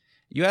Nets,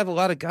 you have a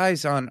lot of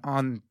guys on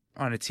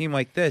a team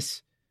like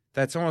this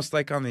that's almost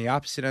like on the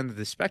opposite end of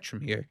the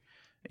spectrum here.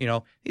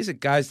 These are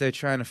guys that are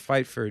trying to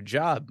fight for a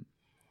job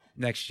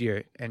next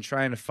year and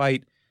trying to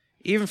fight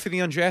even for the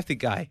undrafted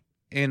guy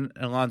in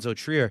Alonzo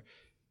Trier,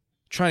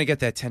 trying to get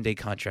that 10-day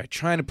contract,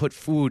 trying to put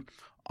food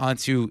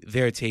onto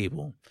their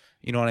table.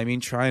 You know what I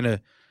mean? Trying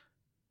to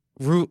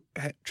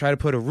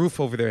put a roof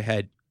over their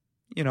head.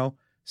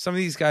 Some of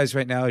these guys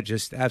right now are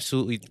just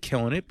absolutely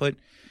killing it, but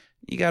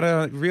you got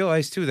to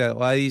realize, too, that a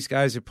lot of these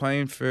guys are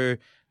playing for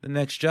the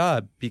next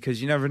job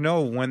because you never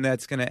know when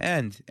that's going to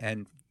end.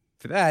 And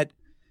for that,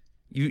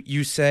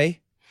 you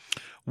say?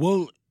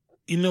 Well,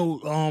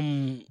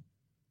 the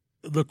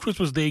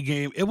Christmas Day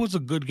game, it was a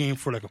good game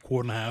for like a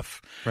quarter and a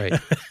half. Right.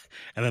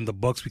 And then the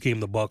Bucks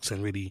became the Bucks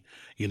and really,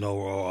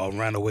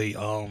 ran away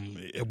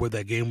with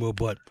that game.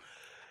 But,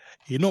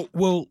 I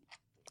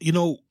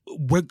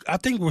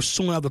think we're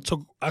soon going to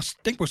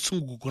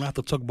have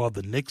to talk about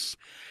the Knicks,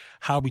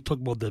 how we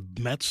talked about the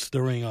Mets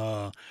during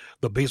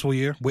the baseball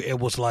year, where it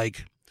was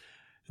like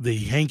the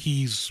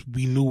Yankees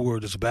we knew were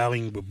just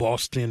battling with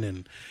Boston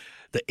and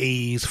the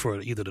A's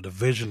for either the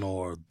division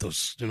or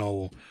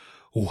the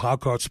wild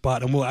card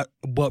spot. And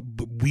but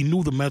we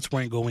knew the Mets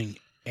weren't going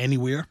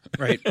anywhere.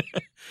 Right.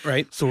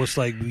 Right. So it's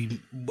like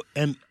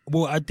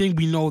I think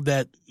we know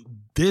that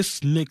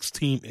this Knicks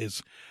team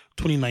is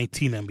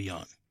 2019 and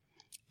beyond.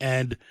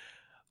 And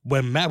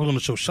when Matt was on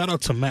the show, shout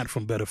out to Matt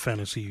from Better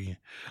Fantasy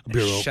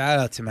Bureau. Shout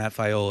out to Matt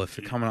Viola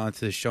for coming on to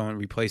the show and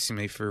replacing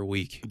me for a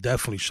week.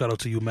 Definitely. Shout out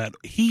to you, Matt.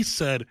 He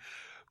said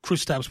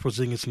Kristaps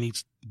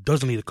Porzingis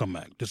doesn't need to come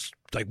back. Just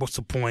like, what's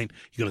the point?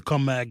 You're going to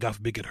come back, God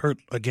forbid, get hurt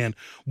again.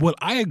 Well,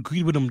 I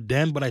agreed with him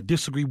then, but I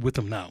disagree with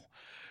him now.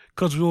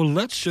 Because,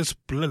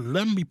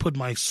 let me put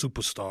my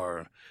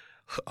superstar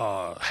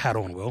hat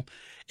on, Will.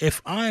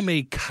 If I'm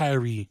a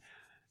Kyrie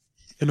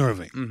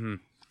Irving,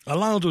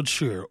 Alonzo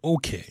Trier,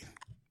 okay.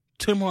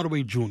 Tim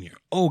Hardaway Jr.,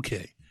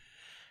 okay.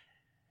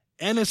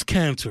 Enes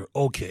Kanter,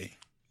 okay.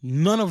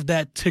 None of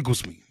that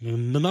tickles me.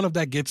 None of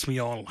that gets me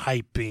all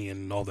hypey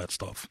and all that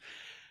stuff.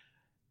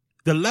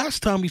 The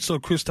last time we saw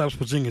Kristaps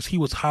Porzingis, he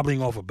was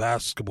hobbling off a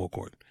basketball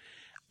court.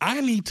 I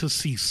need to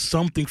see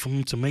something from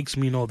him to make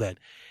me know that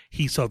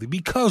he's healthy.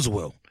 Because,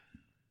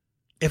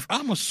 if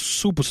I'm a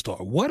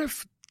superstar, what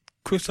if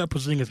Kristaps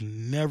Porzingis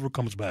never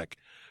comes back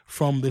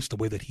from this the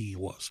way that he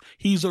was?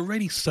 He's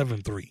already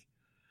 7'3".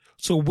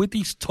 So with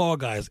these tall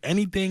guys,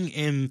 anything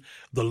in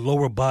the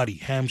lower body,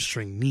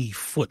 hamstring, knee,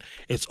 foot,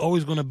 it's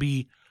always going to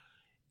be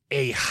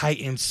a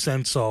heightened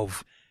sense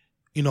of,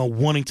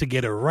 wanting to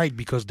get it right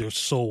because they're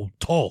so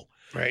tall.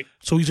 Right.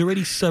 So he's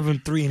already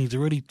 7'3", and he's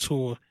already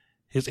tore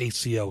his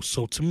ACL.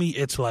 So to me,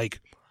 it's like,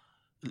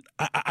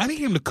 I need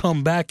him to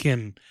come back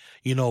and,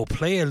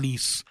 play at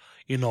least,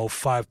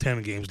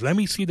 5-10 games. Let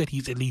me see that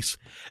he's at least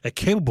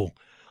capable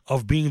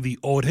of being the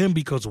old him,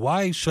 because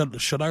why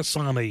should I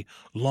sign a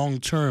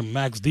long-term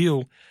max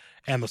deal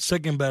and the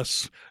second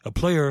best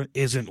player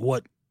isn't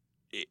what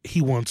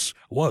he once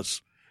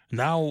was?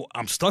 Now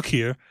I'm stuck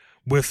here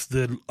with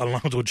the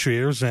Alonzo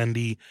Triers and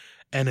the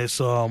And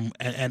it's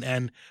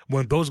and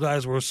when those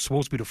guys were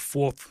supposed to be the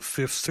fourth,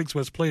 fifth, sixth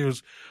best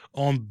players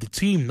on the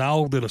team,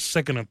 now they're the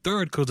second and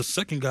third because the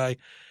second guy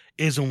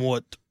isn't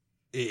what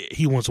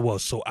he once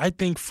was. So I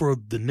think for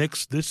the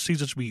Knicks, this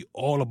season should be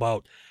all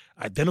about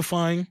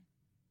identifying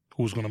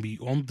who's going to be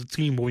on the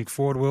team moving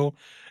forward. Will,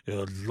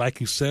 like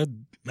you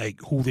said,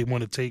 like who they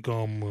want to take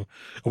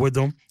with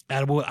them.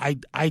 And well,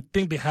 I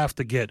think they have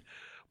to get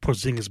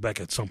Porzingis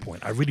back at some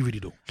point. I really, really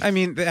do. I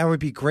mean, that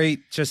would be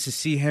great just to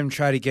see him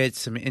try to get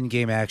some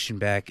in-game action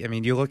back. I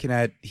mean, you're looking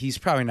at he's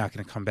probably not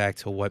going to come back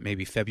till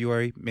maybe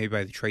February, maybe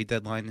by the trade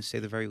deadline, to say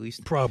the very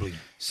least. Probably.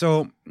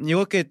 So you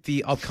look at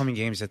the upcoming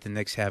games that the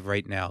Knicks have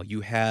right now.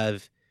 You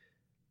have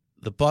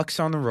the Bucks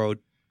on the road.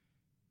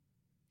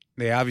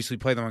 They obviously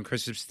play them on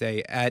Christmas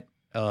Day at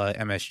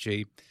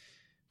MSG,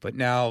 but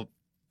now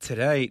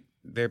today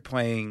they're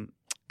playing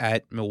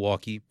at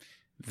Milwaukee.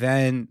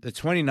 Then the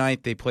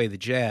 29th they play the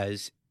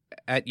Jazz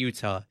at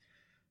Utah.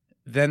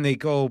 Then they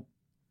go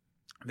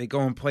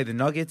and play the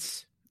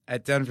Nuggets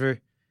at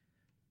Denver.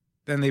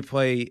 Then they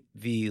play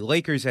the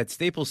Lakers at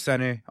Staples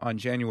Center on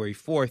January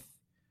 4th.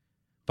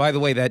 By the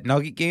way, that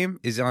Nugget game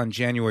is on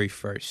January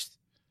 1st.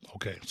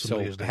 Okay. So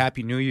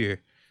Happy New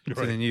Year to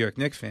the New York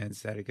Knicks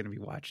fans that are going to be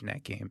watching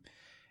that game.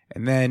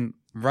 And then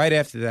right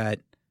after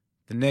that,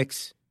 the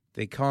Knicks,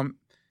 they come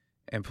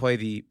and play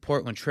the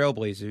Portland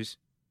Trailblazers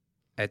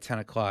at 10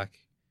 o'clock.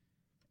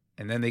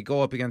 And then they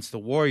go up against the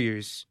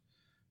Warriors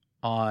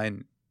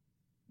on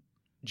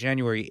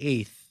January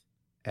 8th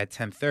at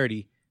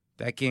 10:30.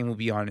 That game will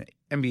be on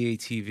NBA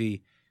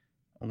TV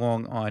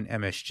along on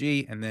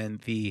MSG. And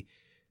then the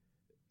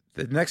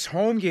next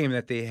home game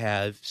that they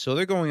have, so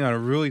they're going on a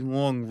really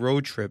long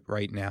road trip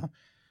right now.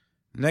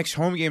 The next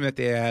home game that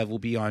they have will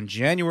be on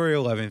January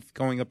 11th,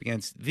 going up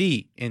against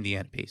the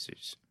Indiana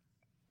Pacers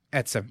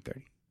at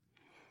 7:30.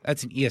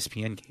 That's an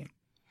ESPN game.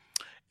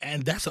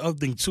 And that's the other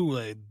thing,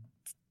 too.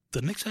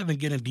 The Knicks have been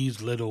getting these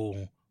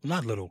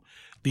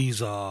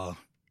these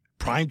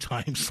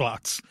primetime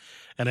slots.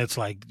 And it's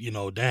like,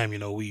 damn,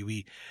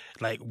 we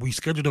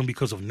scheduled them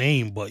because of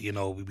name, but, we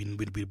know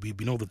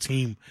the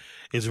team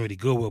isn't really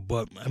good with.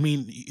 But, I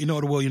mean,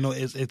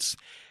 it's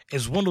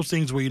one of those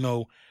things where,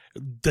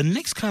 the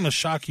Knicks kind of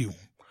shock you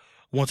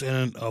once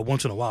in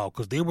a while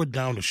because they were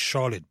down to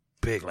Charlotte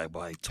big, like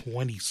by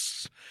 20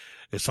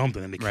 or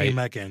something, and they came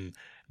back and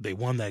they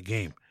won that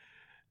game.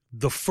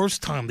 The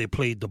first time they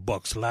played the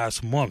Bucks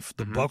last month,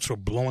 the Bucks were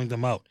blowing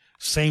them out.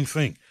 Same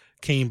thing,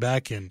 came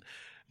back and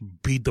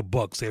beat the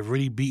Bucks. They've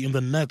already beaten the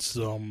Nets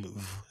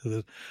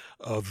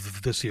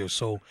of this year.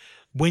 So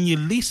when you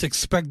least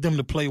expect them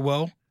to play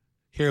well,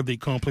 here they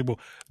come play well.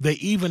 They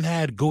even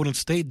had Golden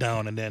State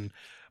down, and then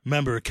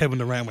remember Kevin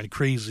Durant went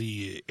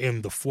crazy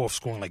in the fourth,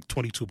 scoring like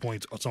 22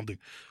 points or something.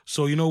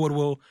 So you know what,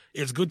 Will?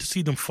 It's good to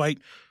see them fight.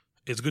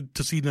 It's good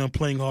to see them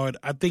playing hard.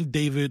 I think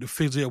David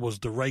Fizdale was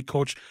the right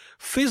coach.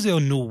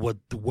 Fizdale knew what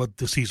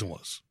the season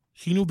was.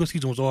 He knew the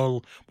season was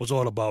all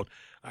about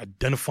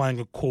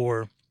identifying a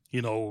core,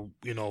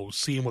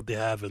 seeing what they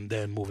have and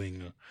then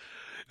moving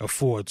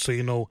forward.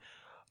 So,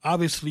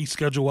 obviously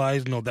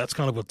schedule-wise, that's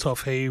kind of a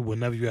tough hay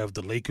whenever you have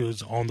the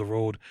Lakers on the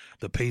road,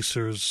 the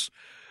Pacers,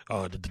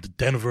 the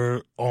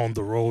Denver on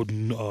the road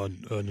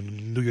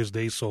New Year's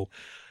Day. So,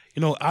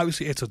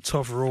 obviously it's a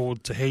tough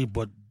road to hay,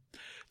 but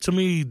to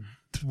me,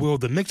 well,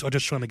 the Knicks are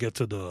just trying to get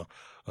to the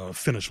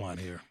finish line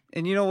here.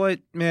 And you know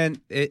what,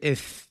 man?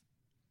 If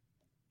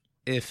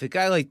a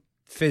guy like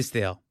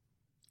Fizdale,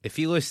 if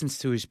he listens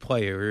to his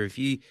player, or if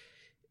he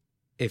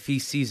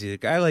sees it, a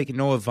guy like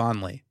Noah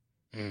Vonleh,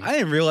 I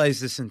didn't realize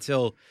this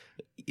until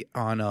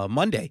on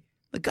Monday.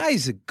 The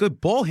guy's a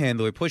good ball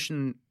handler,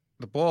 pushing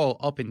the ball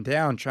up and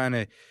down, trying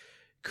to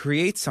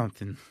create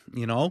something,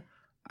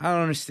 I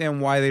don't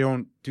understand why they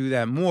don't do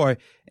that more.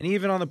 And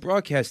even on the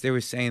broadcast, they were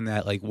saying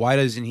that, like, why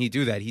doesn't he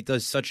do that? He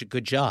does such a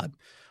good job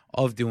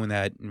of doing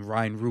that. And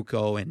Ryan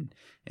Ruocco and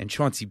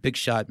Chauncey Big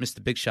Shot,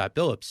 Mr. Big Shot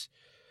Billups.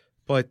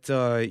 But,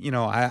 I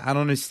don't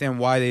understand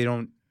why they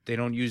don't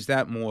use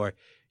that more.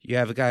 You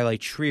have a guy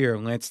like Trier,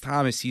 Lance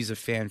Thomas, he's a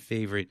fan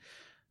favorite.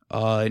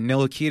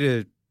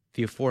 Ntilikina,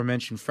 the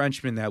aforementioned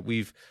Frenchman that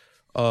we've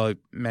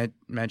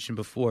mentioned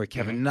before.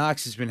 Kevin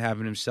Knox has been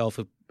having himself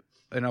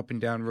an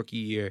up-and-down rookie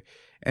year.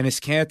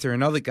 Ennis Cantor,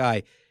 another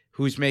guy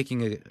who's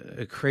making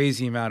a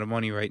crazy amount of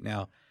money right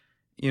now.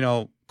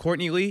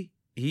 Courtney Lee,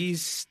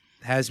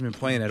 hasn't been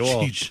playing at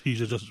all. He's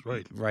just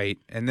right. Right.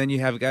 And then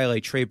you have a guy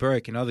like Trey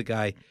Burke, another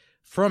guy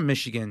from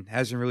Michigan,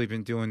 hasn't really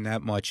been doing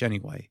that much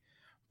anyway.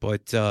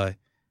 But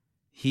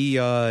you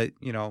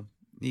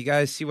got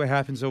to see what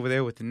happens over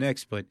there with the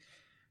Knicks. But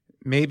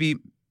maybe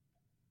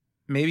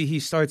he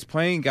starts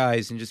playing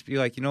guys and just be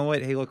like, you know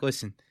what? Hey, look,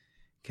 listen,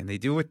 can they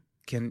do it?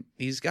 Can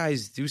these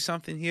guys do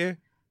something here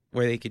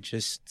where they could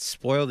just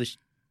spoil the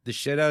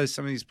shit out of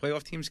some of these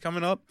playoff teams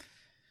coming up?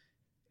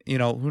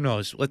 Who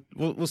knows?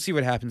 We'll see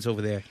what happens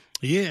over there.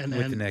 Yeah,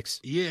 with the Knicks.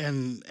 Yeah,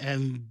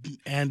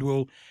 and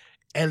we'll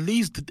at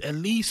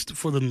least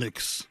for the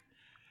Knicks,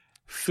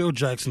 Phil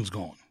Jackson's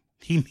gone.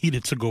 He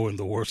needed to go in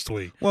the worst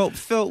way. Well,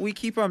 Phil, we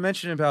keep on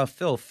mentioning about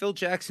Phil. Phil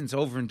Jackson's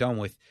over and done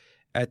with.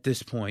 at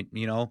this point.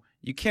 You know,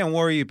 you can't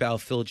worry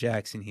about Phil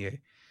Jackson here,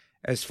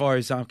 as far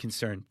as I'm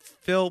concerned.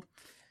 Phil,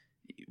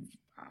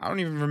 I don't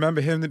even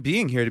remember him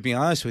being here, to be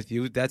honest with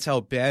you. That's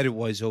how bad it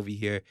was over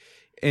here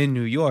in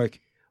New York.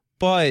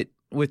 But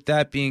with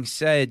that being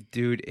said,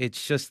 dude,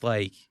 it's just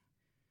like,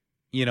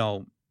 you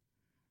know,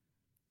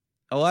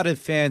 a lot of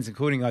fans,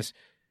 including us,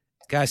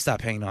 gotta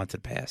stop hanging on to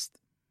the past.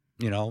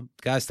 You know,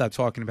 gotta stop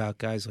talking about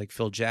guys like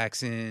Phil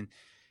Jackson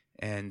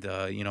and,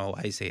 you know,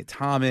 Isaiah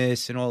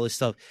Thomas and all this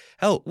stuff.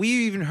 Hell, we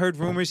even heard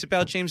rumors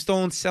about James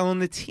Dolan selling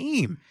the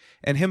team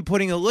and him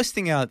putting a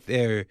listing out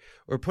there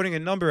or putting a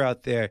number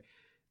out there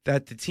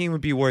that the team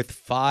would be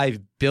worth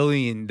 $5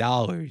 billion.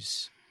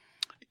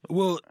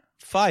 Well,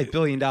 $5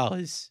 billion.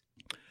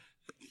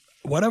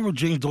 Whatever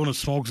James Dolan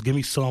smokes, give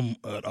me some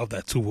of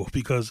that too, Will,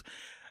 because,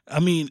 I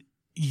mean,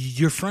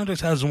 your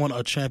franchise hasn't won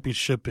a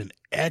championship in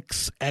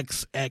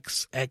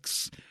XXXXYZ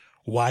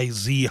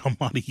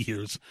amount of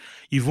years.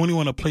 You've only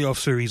won a playoff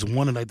series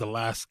one in like the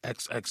last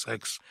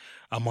XXX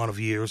amount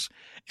of years.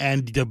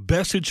 And the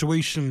best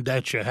situation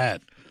that you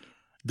had,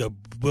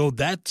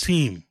 that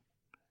team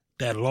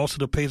that lost to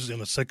the Pacers in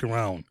the second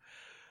round,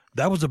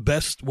 that was the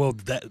best. Well,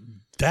 that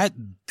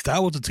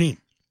was the team.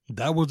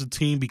 That was the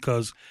team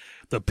because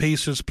the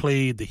Pacers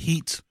played the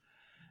Heat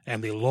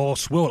and they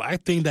lost. Well, I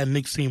think that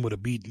Knicks team would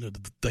have beaten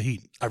the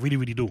Heat. I really,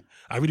 really do.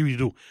 I really, really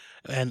do.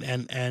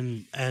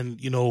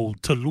 And you know,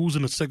 to lose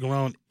in the second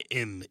round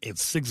in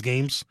 6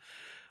 games,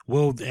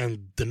 well,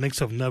 and the Knicks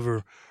have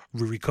never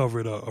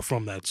recovered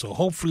from that. So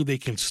hopefully they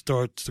can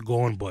start to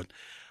go on. But,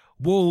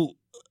 well,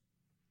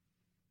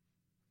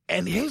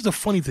 and here's the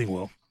funny thing,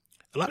 Will.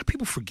 A lot of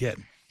people forget.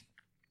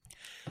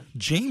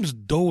 James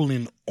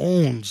Dolan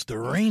owns the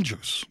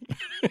Rangers.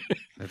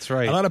 That's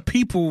right. A lot of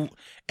people,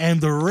 and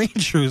the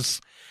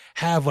Rangers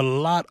have a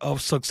lot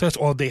of success,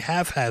 or they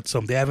have had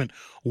some. They haven't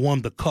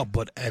won the cup,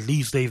 but at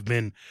least they've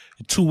been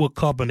to a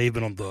cup, and they've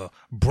been on the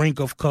brink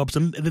of cups,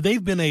 and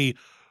they've been a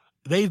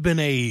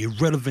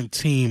relevant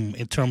team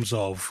in terms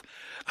of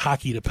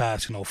hockey the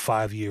past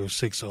 5 years,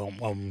 6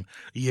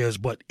 years.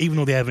 But even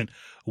though they haven't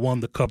won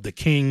the cup, the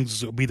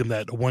Kings beat them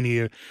that 1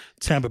 year.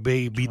 Tampa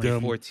Bay beat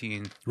them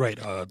 2014. Right.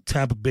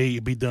 Tampa Bay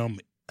beat them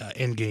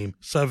in Game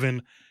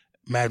 7,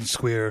 Madison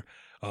Square.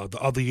 The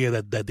other year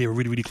that they were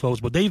really, really close,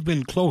 but they've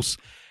been close.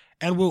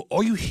 And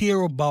all you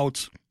hear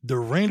about the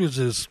Rangers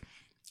is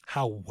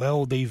how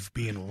well they've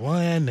been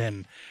run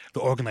and the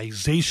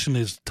organization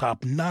is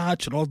top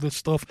notch and all this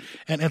stuff.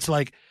 And it's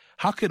like,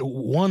 how could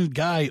one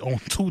guy own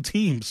 2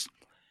 teams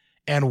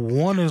and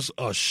one is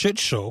a shit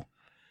show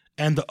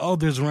and the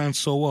others ran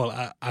so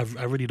well? I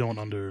really don't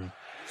understand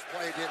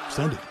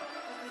it.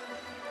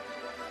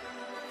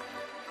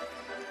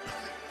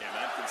 Yeah,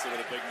 Matt considered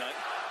a big night,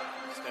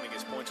 extending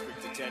his point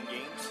streak to 10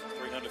 games,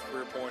 300th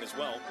career point as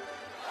well.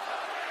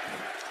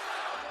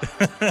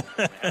 They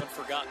haven't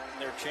forgotten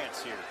their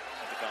chance here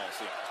at the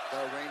Coliseum. The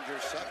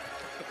Rangers suck.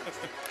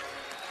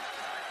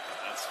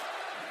 That's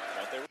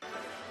what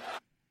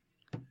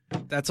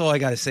they. That's all I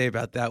got to say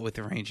about that with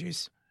the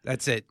Rangers.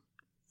 That's it.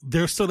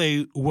 They're still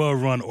a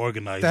well-run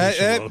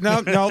organization.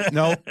 No.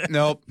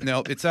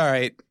 It's all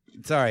right.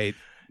 It's all right.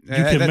 You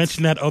can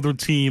mention that other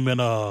team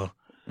and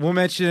we'll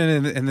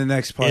mention it in the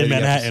next part in of the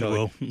Manhattan.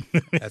 episode. Will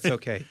That's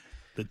okay.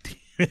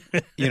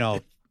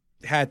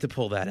 Had to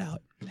pull that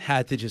out.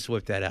 Had to just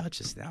whip that out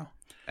just now.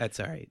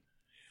 That's all right.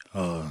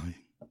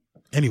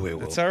 Anyway, Will.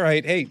 That's all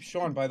right. Hey,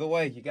 Sean, by the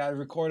way, you got to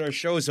record our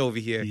shows over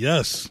here.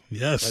 Yes.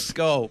 Let's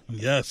go.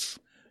 Yes.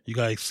 You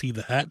guys see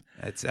the hat?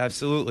 That's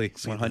absolutely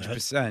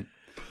 100%.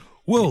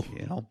 Will,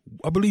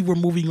 I believe we're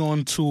moving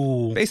on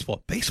to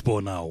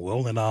baseball now,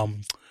 Will. And,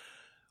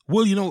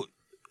 Will,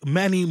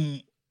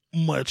 Manny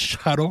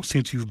Machado,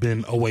 since you've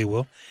been away,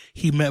 Will,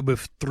 he met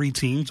with 3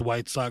 teams,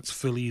 White Sox,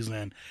 Phillies,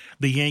 and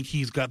the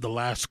Yankees got the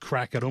last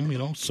crack at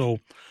him, So,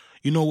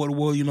 you know what,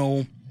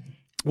 Will,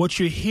 what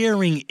you're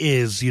hearing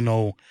is,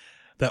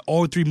 that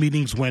all 3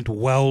 meetings went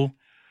well.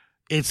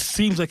 It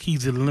seems like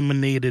he's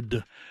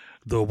eliminated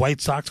the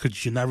White Sox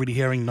because you're not really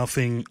hearing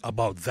nothing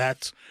about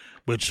that,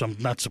 which I'm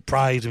not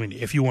surprised. I mean,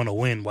 if you want to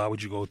win, why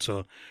would you go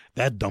to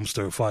that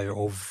dumpster fire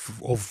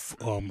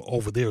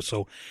over there?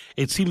 So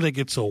it seems like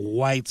it's a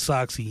White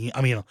Sox.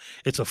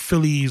 It's a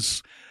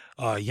Phillies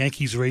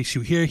Yankees race.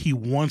 You hear he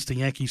wants the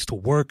Yankees to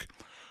work,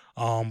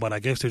 but I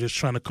guess they're just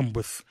trying to come up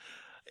with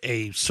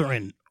a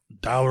certain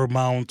dollar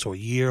amount or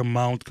year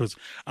amount, because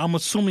I'm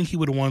assuming he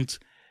would want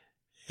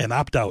an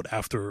opt-out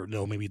after,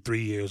 maybe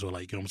 3 years or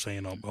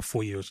or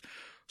 4 years,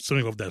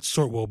 something of that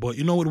sort. Well, but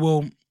you know what,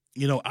 Will?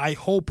 I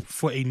hope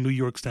for a New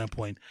York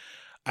standpoint,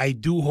 I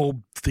do hope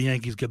the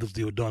Yankees get this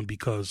deal done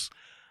because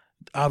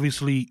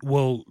obviously,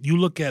 you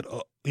look at,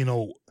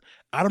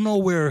 I don't know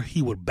where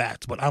he would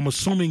bat, but I'm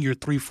assuming your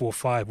 3, 4,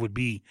 5 would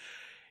be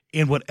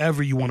in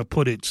whatever you want to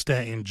put it,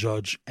 Stanton,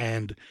 Judge,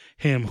 and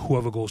him,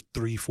 whoever goes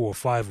 3, 4,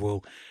 5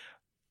 will.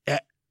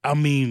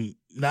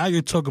 Now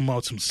you're talking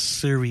about some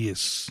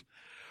serious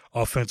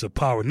offensive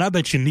power. Not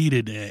that you need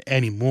it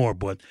anymore,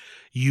 but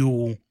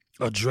you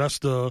address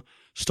the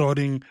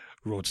starting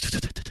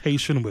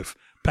rotation with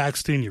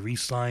Paxton, you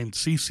re-signed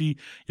CeCe,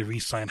 you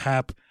re-signed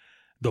Happ,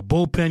 The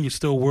bullpen, you're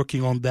still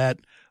working on that.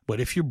 But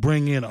if you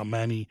bring in a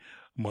Manny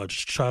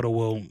Machado,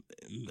 well,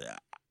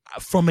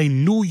 from a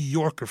New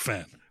Yorker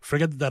fan,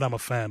 forget that I'm a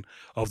fan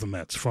of the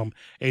Mets. From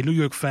a New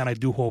York fan, I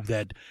do hope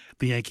that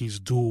the Yankees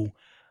do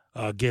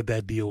get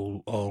that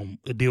deal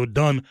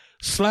done.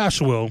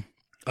 Well,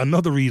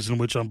 another reason,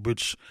 which I'm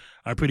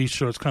pretty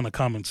sure it's kind of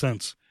common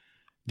sense.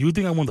 Do you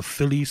think I want the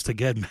Phillies to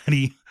get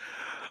Manny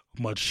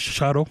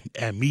Machado?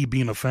 And me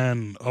being a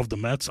fan of the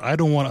Mets, I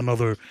don't want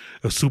another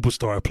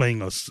superstar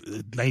playing us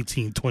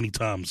 19, 20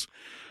 times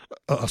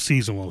a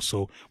season. Well,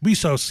 so we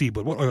shall see.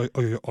 But what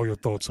are your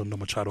thoughts on the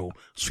Machado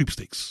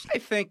sweepstakes? I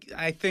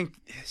think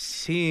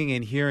seeing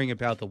and hearing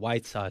about the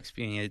White Sox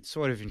it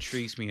sort of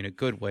intrigues me in a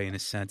good way, in a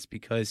sense,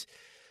 because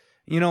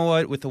you know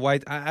what, with the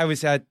I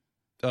was at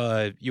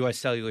U.S.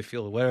 Cellular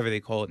Field, or whatever they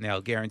call it now,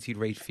 Guaranteed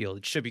Rate Field.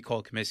 It should be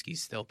called Comiskey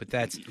still, but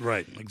that's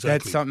right. Exactly.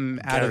 That's something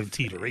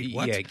guaranteed rate.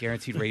 What? Yeah,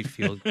 Guaranteed Rate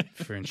Field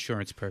for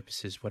insurance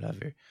purposes,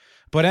 whatever.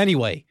 But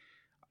anyway,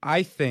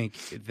 I think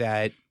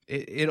that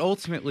it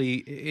ultimately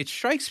it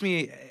strikes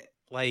me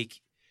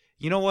like,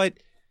 you know what?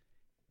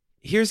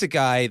 Here's a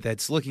guy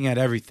that's looking at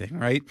everything,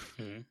 right?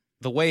 Mm-hmm.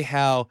 The way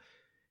how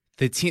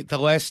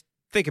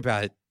think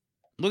about it.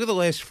 Look at the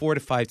last 4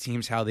 to 5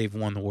 teams, how they've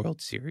won the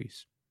World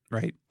Series,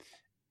 right?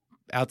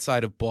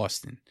 Outside of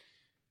Boston.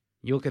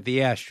 You look at the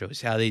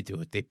Astros, how they do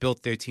it. They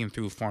built their team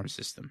through a farm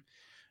system.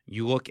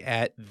 You look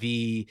at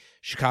the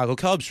Chicago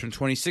Cubs from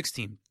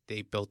 2016.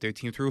 They built their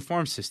team through a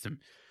farm system.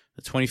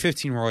 The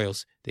 2015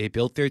 Royals, they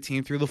built their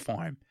team through the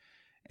farm.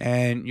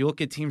 And you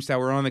look at teams that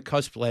were on the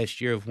cusp last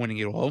year of winning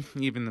it all,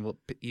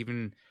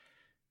 even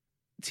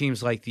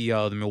teams like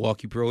the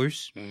Milwaukee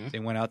Brewers. Mm-hmm. They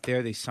went out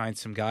there, they signed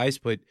some guys,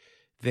 but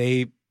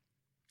they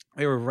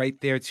were right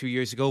there 2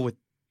 years ago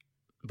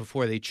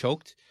before they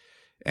choked.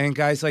 And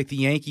guys like the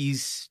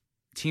Yankees,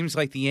 teams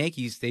like the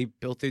Yankees, they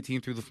built their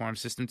team through the farm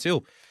system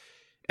too.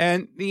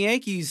 And the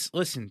Yankees,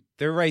 listen,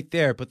 they're right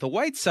there. But the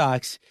White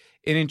Sox,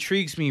 it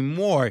intrigues me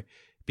more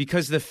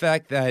because of the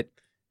fact that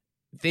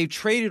they've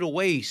traded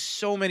away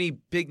so many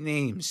big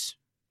names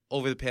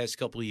over the past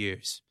couple of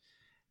years.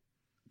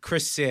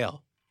 Chris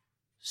Sale,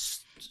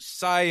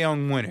 Cy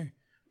Young winner.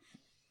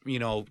 You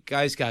know,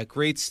 guys got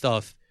great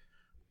stuff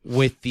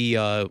with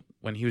the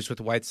when he was with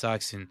the White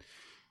Sox and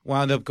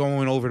wound up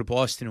going over to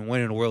Boston and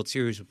winning a World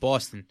Series with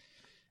Boston.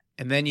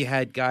 And then you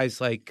had guys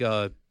like,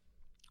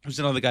 who's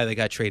another guy that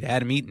got traded?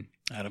 Adam Eaton.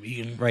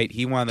 Right.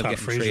 He wound up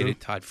getting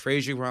traded. Todd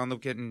Frazier wound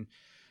up getting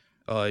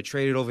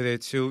traded over there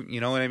too.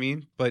 You know what I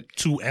mean? But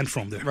to and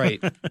from there.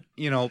 Right.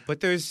 You know, but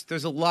there's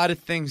a lot of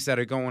things that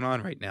are going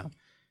on right now.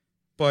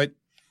 But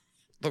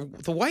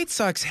the White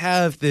Sox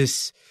have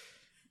this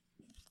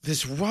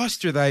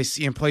roster that I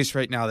see in place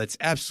right now that's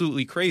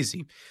absolutely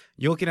crazy.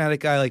 You're looking at a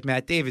guy like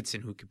Matt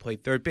Davidson who could play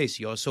third base.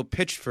 He also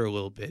pitched for a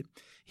little bit.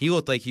 He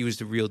looked like he was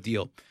the real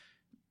deal.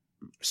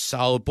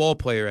 Solid ball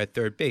player at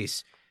third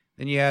base.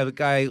 Then you have a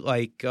guy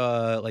like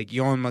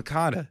Yoan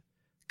Moncada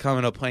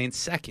coming up playing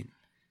second.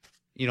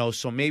 You know,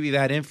 so maybe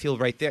that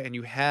infield right there. And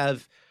you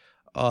have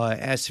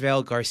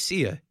Asvel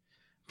Garcia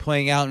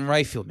playing out in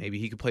right field. Maybe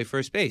he could play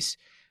first base.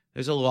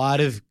 There's a lot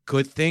of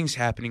good things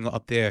happening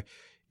up there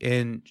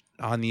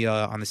on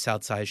the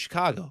south side of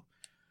Chicago.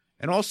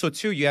 And also,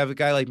 too, you have a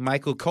guy like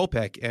Michael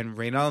Kopech and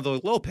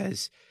Reynaldo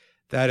Lopez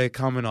that are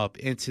coming up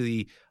into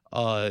the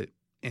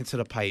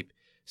pipe.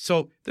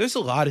 So there's a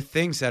lot of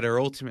things that are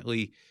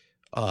ultimately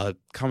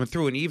coming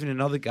through, and even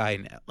another guy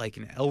like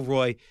an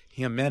Elroy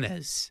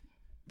Jimenez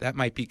that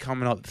might be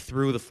coming up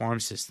through the farm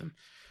system.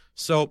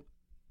 So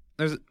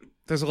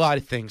there's a lot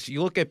of things.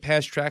 You look at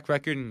past track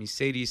record, and you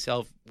say to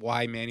yourself,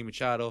 why Manny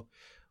Machado?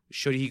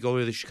 Should he go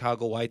to the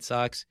Chicago White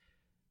Sox?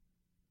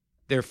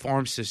 Their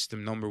farm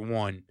system, number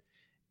one,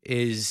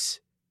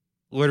 is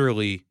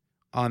literally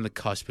on the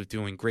cusp of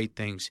doing great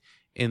things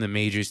in the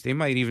majors. They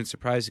might even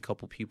surprise a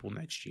couple people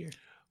next year.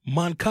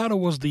 Moncada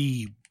was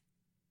the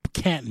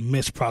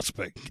can't-miss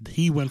prospect.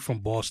 He went from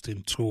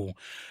Boston to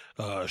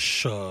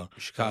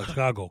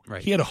Chicago.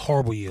 Right. He had a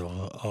horrible year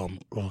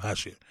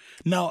last year.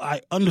 Now,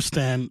 I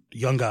understand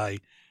young guy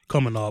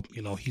coming up,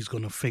 you know, he's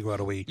going to figure out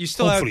a way. You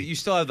still have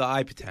the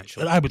eye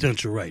potential. The eye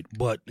potential, right.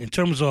 But in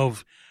terms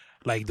of,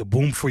 like, the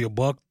boom for your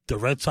buck, the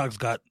Red Sox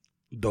got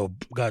the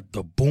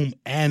boom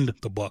and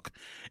the buck,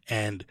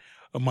 and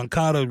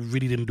Moncada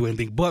really didn't do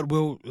anything. But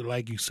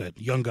like you said,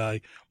 young guy,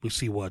 we'll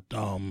see what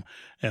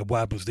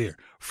happens there.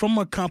 From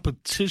a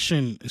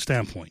competition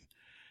standpoint,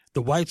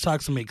 the White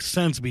Sox make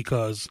sense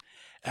because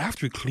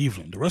after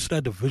Cleveland, the rest of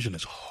that division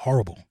is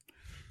horrible.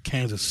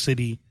 Kansas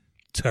City,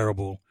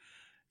 terrible.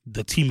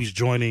 The team he's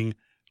joining,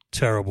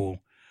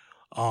 terrible.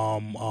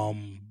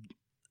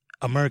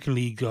 American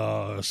League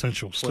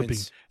Central, slipping.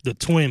 The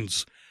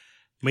Twins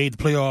made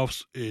the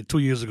playoffs 2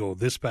 years ago.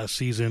 This past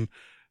season,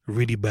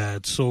 really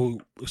bad.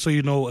 So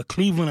you know,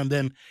 Cleveland, and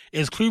then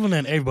it's Cleveland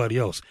and everybody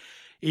else.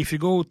 If you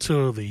go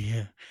to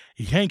the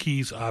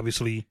Yankees,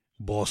 obviously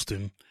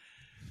Boston.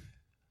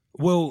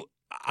 Well,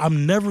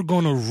 I'm never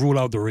going to rule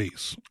out the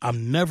Rays.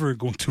 I'm never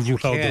going to rule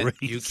out the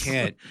Rays. You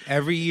can't.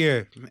 Every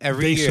year.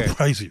 They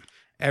surprise you.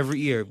 every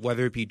year,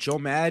 whether it be Joe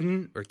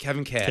Madden or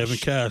Kevin Cash. Kevin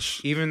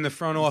Cash. Even the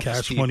front office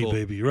Cash people, money,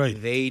 baby,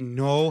 right. They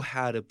know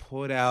how to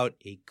put out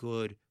a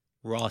good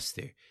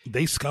roster.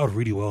 They scout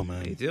really well,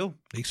 man. They do.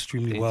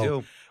 Extremely They well.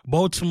 do.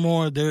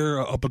 Baltimore, they're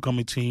an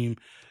up-and-coming team.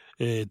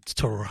 It's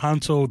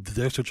Toronto,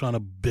 they're still trying to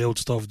build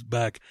stuff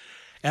back.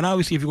 And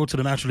obviously, if you go to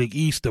the National League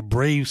East, the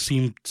Braves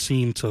seem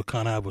to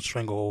kind of have a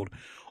stranglehold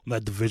on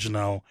that division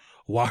now.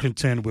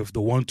 Washington with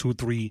the 1, 2,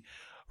 3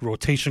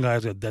 rotation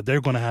guys that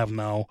they're going to have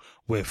now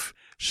with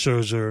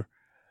Scherzer,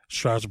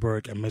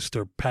 Strasburg, and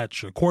Mr.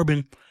 Patrick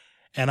Corbin.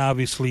 And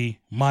obviously,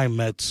 my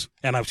Mets.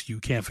 And obviously,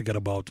 you can't forget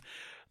about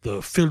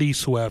the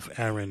Phillies who have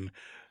Aaron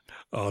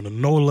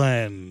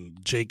Nola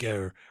and Jake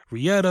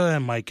Arrieta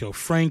and Michael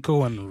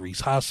Franco and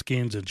Rhys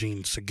Hoskins and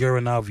Gene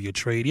Segura now via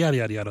trade, yada,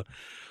 yada, yada.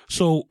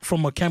 So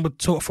from a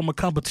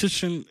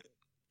competition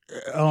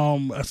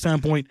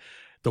standpoint,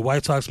 the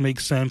White Sox make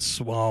sense.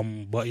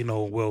 But, you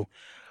know,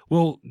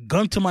 well,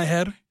 gun to my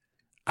head,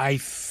 I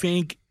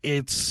think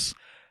it's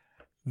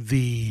the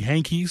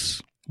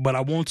Yankees, but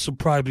I won't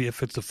surprise me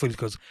if it's the Phillies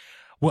because,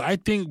 well, I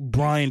think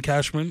Brian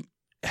Cashman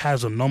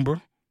has a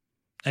number,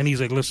 and he's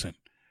like, listen,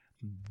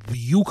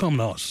 you come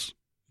to us.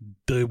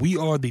 We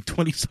are the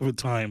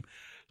 27-time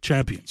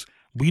champions.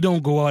 We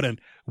don't go out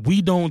and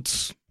we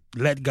don't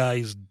let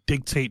guys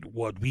dictate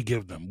what we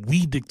give them.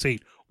 We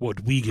dictate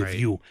what we give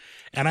you.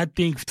 And I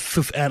think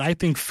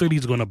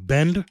Philly's going to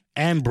bend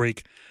and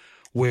break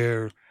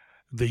where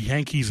the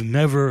Yankees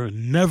never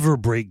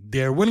break.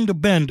 They're willing to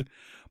bend,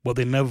 but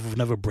they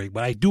never break.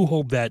 But I do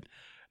hope that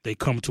they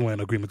come to an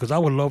agreement because I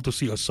would love to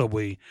see a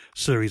Subway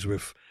Series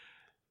with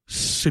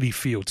Citi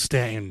Field,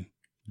 Stanton,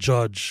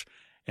 Judge,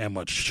 and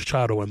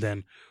Machado. And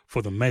then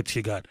for the Mets,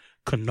 you got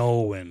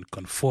Cano and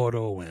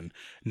Conforto and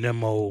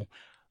Nemo,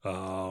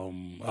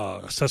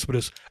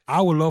 Cespedes.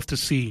 I would love to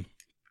see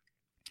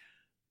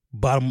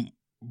bottom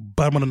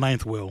of the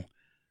ninth. Will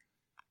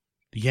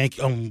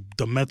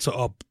the Mets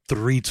are up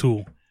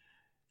 3-2.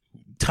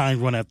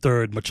 Tying run at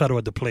third. Machado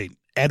at the plate.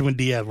 Edwin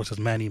Diaz versus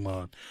Manny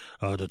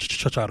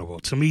Machado.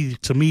 To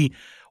me,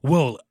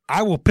 Will,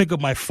 I will pick up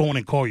my phone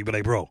and call you, but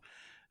like, bro,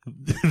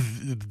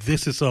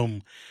 this is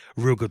some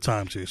real good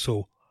times here.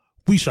 So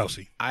we shall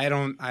see. I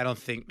don't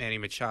think Manny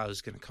Machado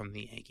is going to come to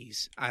the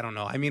Yankees. I don't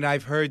know. I mean,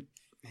 I've heard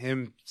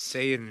him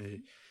say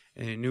in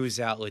a news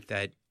outlet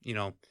that, you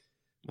know,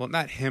 well,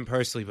 not him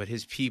personally, but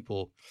his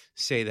people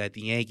say that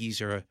the Yankees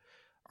are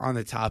on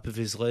the top of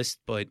his list.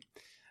 But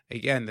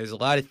again, there's a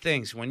lot of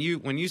things. When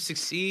you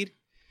succeed,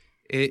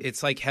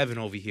 it's like heaven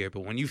over here.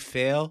 But when you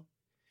fail,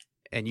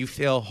 and you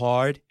fail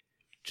hard,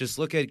 just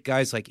look at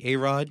guys like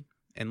A-Rod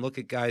and look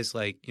at guys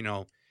like, you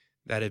know,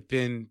 that have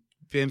been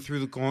through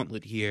the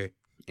gauntlet here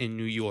in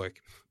New York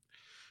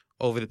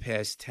over the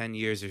past 10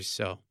 years or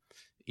so.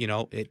 You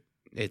know,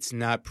 it's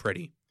not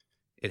pretty.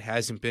 It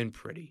hasn't been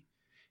pretty.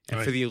 And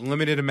right. For the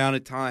limited amount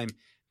of time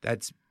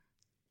that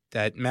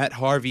Matt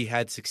Harvey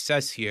had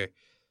success here,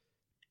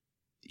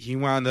 he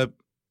wound up,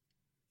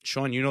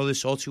 Sean, you know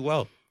this all too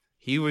well.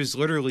 He was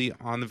literally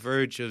on the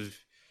verge of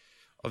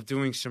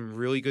doing some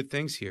really good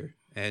things here,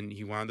 and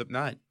he wound up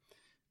not.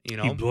 You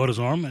know, he blew out his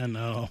arm, and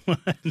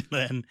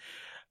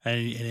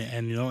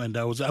you know, and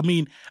that was. I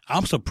mean,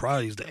 I'm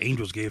surprised the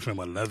Angels gave him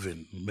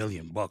 $11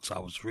 million. I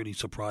was really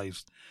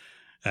surprised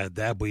at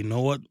that. But you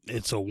know what?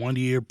 It's a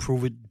 1-year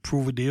prove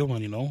it deal,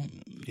 and you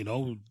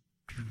know,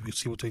 we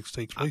see what takes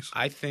place.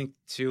 I think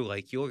too.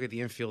 Like you look at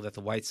the infield that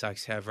the White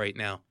Sox have right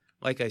now.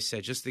 Like I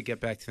said, just to get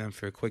back to them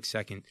for a quick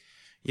second,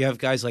 you have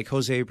guys like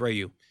Jose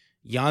Abreu,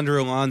 Yonder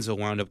Alonso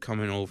wound up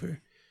coming over.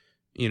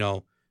 You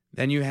know,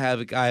 then you have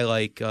a guy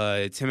like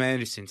Tim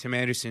Anderson. Tim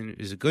Anderson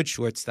is a good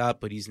shortstop,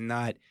 but he's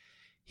not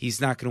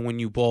going to win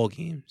you ball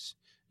games.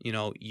 You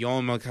know,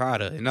 Yoan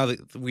Moncada, another,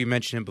 we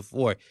mentioned him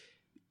before,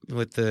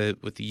 with the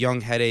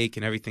young headache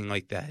and everything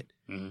like that.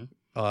 Mm-hmm.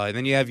 And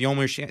then you have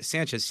Yolmer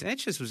Sanchez.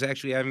 Sanchez was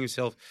actually having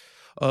himself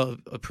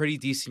a pretty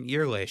decent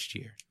year last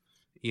year.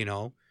 You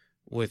know,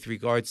 with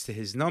regards to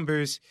his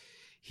numbers,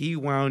 he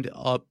wound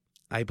up,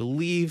 I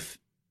believe,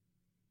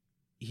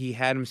 he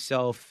had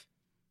himself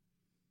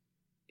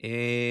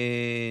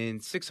in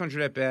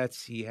 600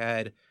 at-bats. He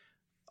had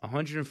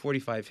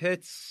 145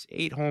 hits,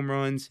 8 home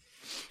runs,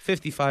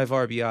 55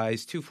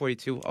 RBIs,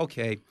 242.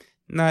 Okay,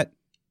 not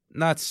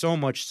so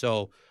much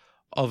so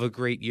of a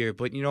great year,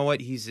 but you know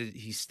what?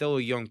 He's still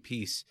a young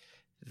piece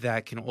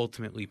that can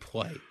ultimately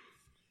play.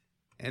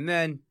 And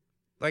then,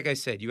 like I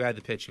said, you had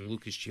the pitching,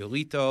 Lucas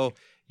Giolito.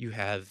 You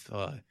have,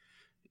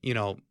 you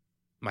know,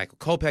 Michael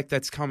Kopech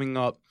that's coming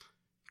up,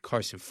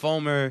 Carson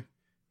Fulmer.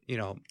 You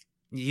know,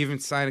 you even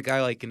sign a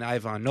guy like an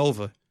Ivan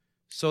Nova.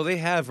 So they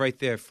have right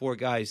there 4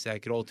 guys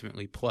that could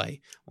ultimately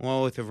play,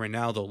 along with a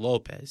Ronaldo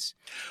Lopez.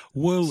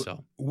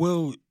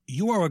 Will,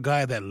 you are a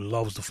guy that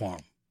loves the farm.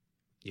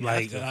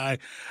 Like I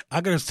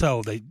gotta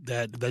tell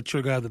that you're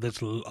a guy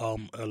that's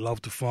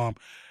love to farm,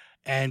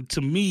 and to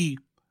me,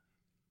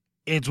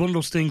 it's one of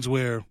those things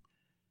where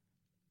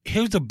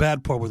here's the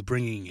bad part with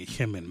bringing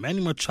him in.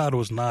 Manny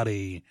Machado is not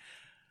a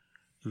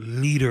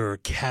leader,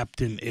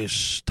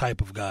 captain-ish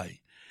type of guy,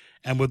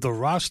 and with the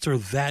roster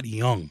that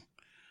young,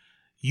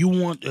 you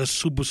want a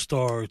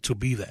superstar to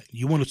be that.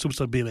 You want a superstar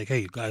to be like,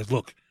 hey, guys,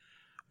 look,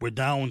 we're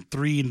down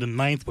 3 in the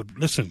ninth, but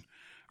listen,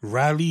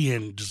 rally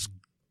and just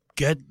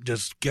get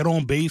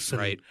on base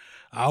and Right.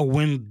 I'll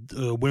win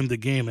the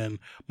game. And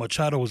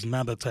Machado was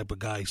not that type of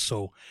guy,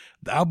 so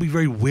I'll be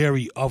very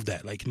wary of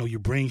that. Like, you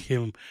bring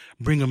him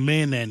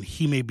in, and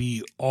he may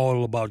be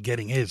all about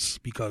getting his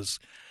because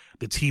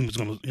the team is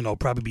going to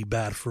probably be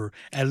bad for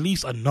at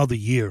least another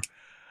year,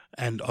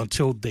 and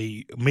until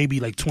they maybe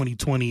like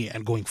 2020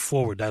 and going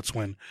forward, that's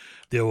when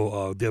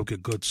they'll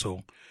get good.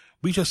 So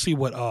we just see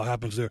what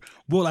happens there.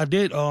 Well, I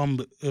did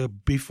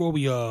before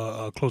we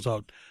close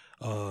out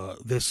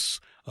this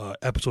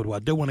episode. I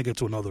did want to get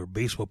to another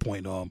baseball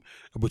point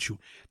with you.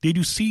 Did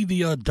you see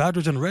the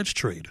Dodgers and Reds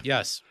trade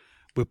Yes.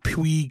 with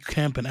Puig,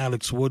 Kemp, and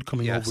Alex Wood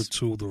coming Yes. over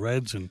to the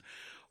Reds and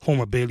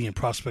Homer Bailey and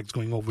prospects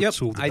going over Yep,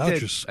 to the I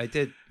Dodgers? did. I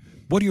did.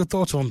 What are your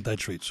thoughts on that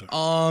trade, sir?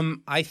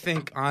 I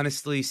think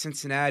honestly,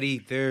 Cincinnati,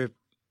 they're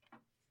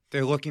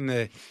looking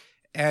to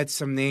add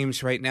some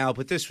names right now,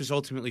 but this was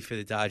ultimately for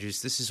the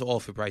Dodgers. This is all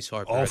for Bryce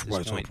Harper. All at for this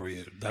Bryce point. Harper,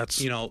 yeah.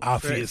 That's For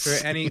obvious.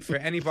 for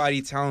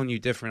anybody telling you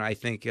different, I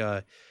think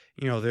they're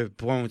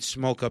blowing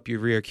smoke up your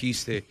rear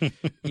keister.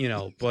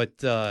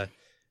 But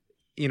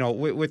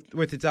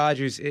with the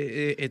Dodgers,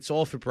 it's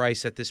all for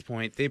Bryce at this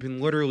point. They've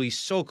been literally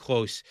so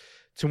close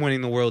to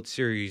winning the World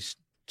Series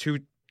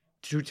two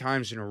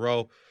times in a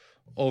row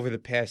over the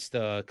past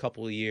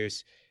couple of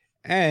years.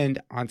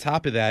 And on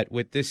top of that,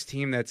 with this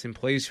team that's in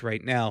place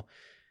right now,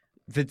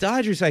 the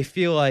Dodgers, I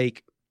feel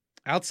like,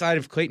 outside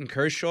of Clayton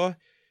Kershaw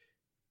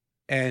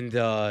and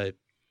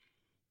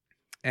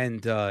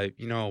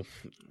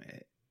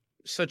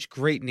such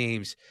great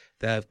names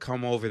that have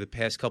come over the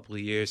past couple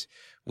of years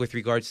with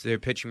regards to their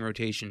pitching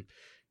rotation.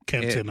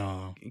 Kenton,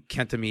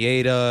 Kenta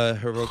Maeda,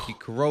 Hiroki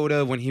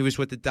Kuroda, when he was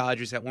with the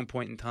Dodgers at one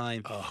point in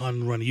time.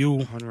 Hunrun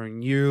Yu. Hunter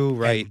Yu,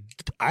 right? And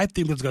I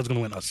think this guy's going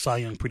to win a Cy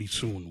Young pretty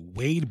soon.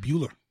 Wade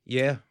Buehler.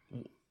 Yeah,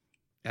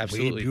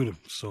 absolutely. Wade Buehler.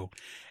 So,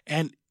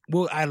 and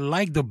well, I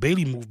like the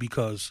Bailey move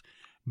because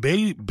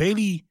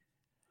Bailey,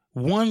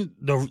 one,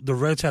 the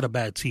Reds had a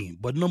bad team,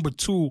 but number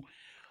two,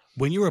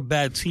 when you're a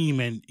bad team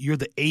and you're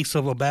the ace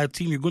of a bad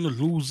team, you're going to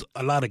lose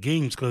a lot of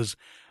games because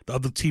the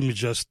other team is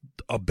just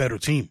a better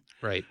team.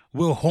 Right.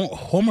 Well,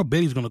 Homer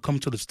Bailey's going to come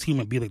to this team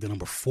and be like the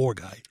number 4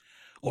 guy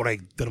or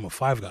like the number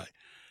 5 guy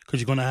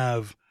because you're going to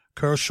have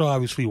Kershaw,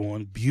 obviously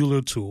 1,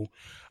 Buehler 2.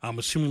 I'm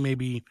assuming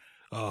maybe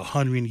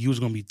Henry and Hughes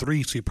going to be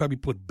 3, so you probably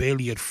put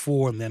Bailey at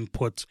 4 and then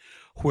put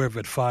whoever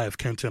at 5,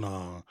 Kenton,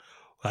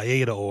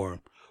 Maeda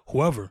or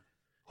whoever.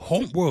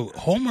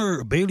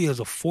 Homer Bailey as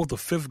a 4th or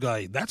 5th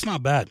guy, that's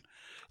not bad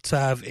to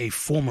have a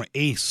former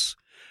ace.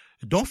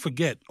 Don't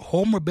forget,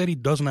 Homer Bailey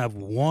doesn't have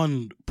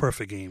 1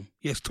 perfect game.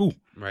 He has 2.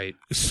 Right.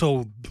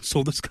 So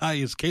this guy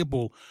is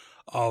capable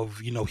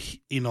of,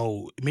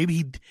 maybe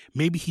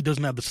he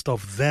doesn't have the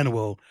stuff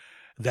then,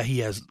 that he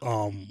has,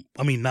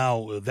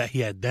 now that he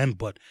had then,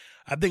 but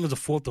I think as a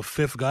 4th or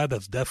 5th guy,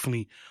 that's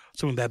definitely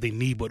something that they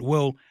need. But,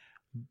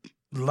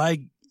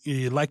 like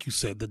you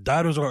said, the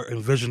Dodgers are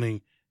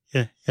envisioning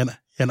an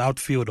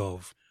outfield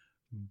of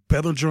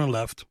Bellinger in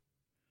left,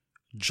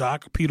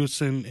 Jock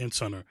Peterson in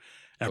center,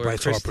 and Or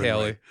Bryce Chris Harper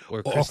Taylor. in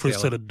right. Or Chris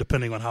Taylor, Taylor.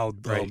 depending on how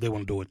Right. they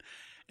want to do it,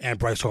 and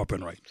Bryce Harper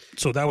in right.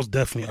 So that was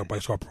definitely a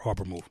Bryce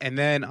Harper move. And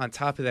then on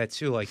top of that,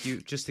 too,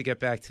 just to get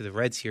back to the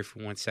Reds here for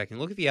 1 second,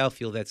 look at the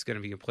outfield that's going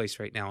to be in place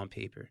right now on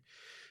paper.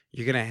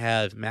 You're going to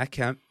have Matt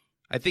Kemp.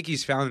 I think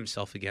he's found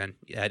himself again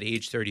at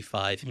age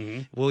 35.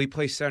 Mm-hmm. Will he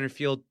play center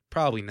field?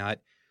 Probably not.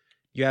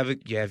 You have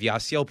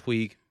Yasiel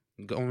Puig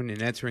going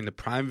and entering the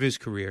prime of his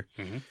career.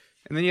 Mm-hmm.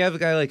 And then you have a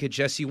guy like a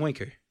Jesse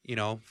Winker,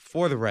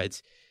 for the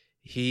Reds.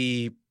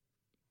 He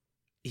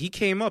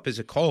came up as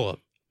a call-up,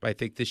 I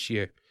think, this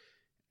year.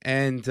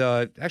 And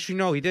actually,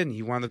 no, he didn't.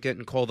 He wound up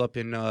getting called up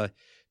in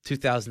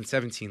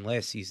 2017,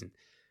 last season.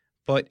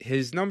 But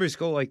his numbers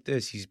go like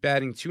this. He's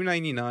batting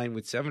 .299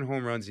 with 7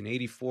 home runs and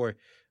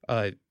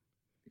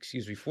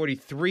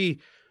 43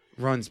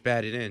 runs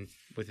batted in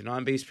with an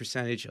on-base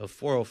percentage of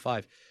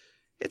 .405.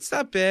 It's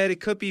not bad. It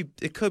could be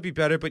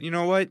better, but you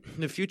know what?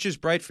 The future's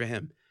bright for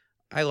him.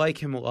 I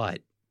like him a lot,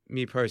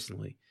 me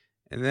personally.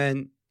 And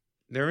then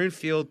their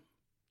infield,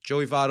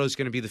 Joey Votto is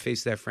going to be the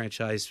face of that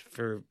franchise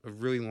for a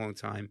really long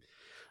time.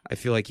 I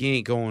feel like he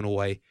ain't going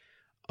away.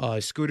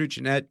 Scooter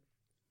Gennett,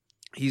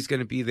 he's going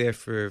to be there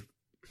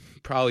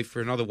probably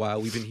for another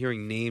while. We've been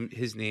hearing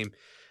his name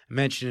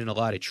mentioned in a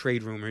lot of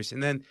trade rumors.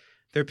 And then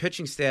their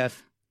pitching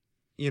staff,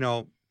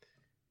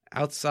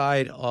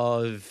 outside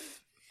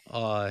of,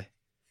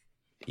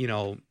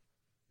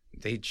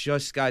 they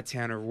just got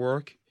Tanner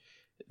Rourke.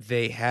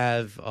 They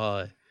have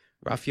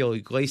Rafael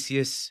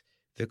Iglesias,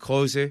 the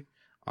closer,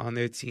 on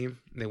their team.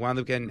 They wound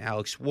up getting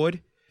Alex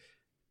Wood.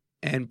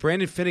 And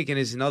Brandon Finnegan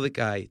is another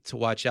guy to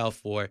watch out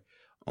for,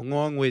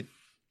 along with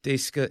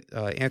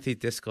Anthony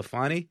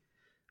DeSclafani.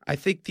 I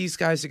think these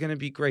guys are going to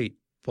be great.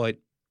 But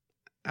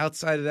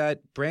outside of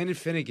that, Brandon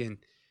Finnegan,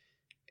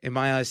 in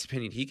my honest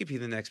opinion, he could be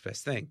the next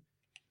best thing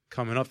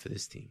coming up for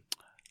this team.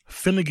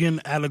 Finnegan,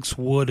 Alex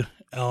Wood,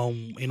 you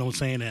know what I'm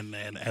saying,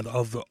 and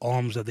other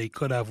arms that they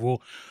could have.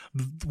 Will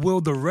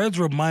the Reds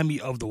remind me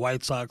of the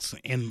White Sox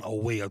in a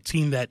way, a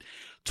team that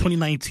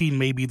 2019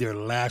 may be their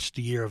last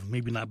year of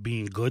maybe not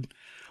being good,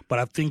 but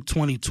I think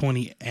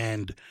 2020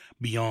 and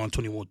beyond,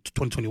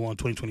 2021,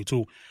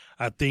 2022,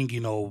 I think,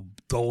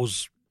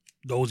 those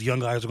young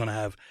guys are going to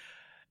have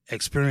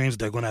experience.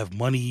 They're going to have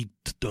money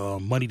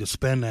to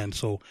spend, and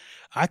so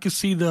I could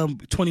see them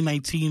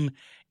 2019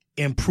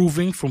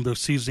 improving from their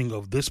season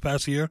of this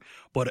past year,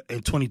 but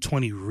in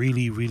 2020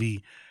 really,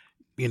 really,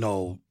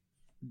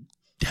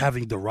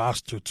 having the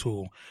roster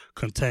to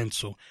contend.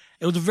 So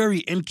it was a very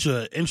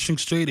interesting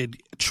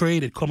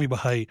trade. It caught me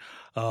by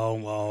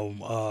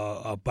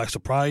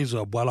surprise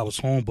while I was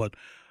home. But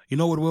you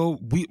know what?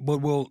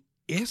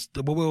 Here's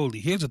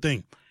the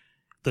thing: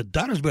 the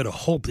Dodgers better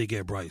hope they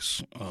get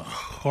Bryce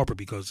Harper,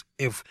 because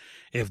if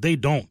they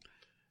don't,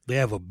 they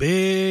have a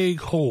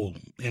big hole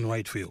in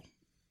right field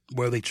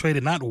where they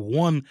traded not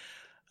one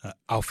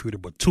outfielder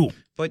but two.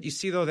 But you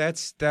see, though,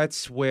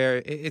 that's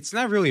where it's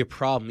not really a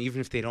problem, even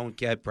if they don't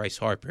get Bryce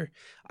Harper.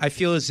 I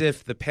feel as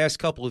if the past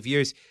couple of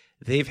years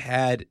they've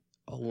had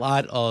a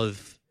lot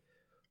of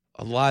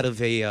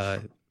a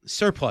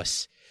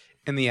surplus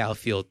in the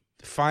outfield.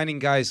 Finding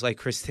guys like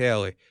Chris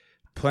Taylor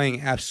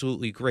playing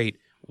absolutely great.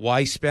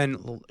 Why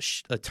spend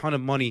a ton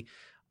of money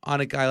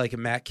on a guy like a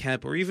Matt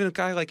Kemp or even a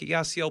guy like a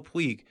Yasiel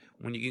Puig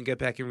when you can get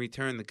back in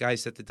return the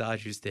guys that the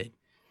Dodgers did?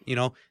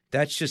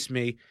 That's just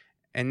me.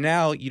 And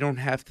now you don't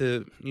have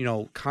to,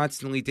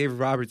 constantly, David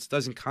Roberts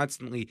doesn't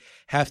constantly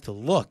have to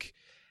look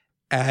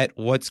at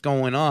what's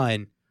going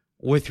on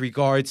with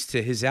regards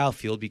to his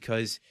outfield,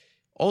 because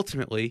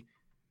ultimately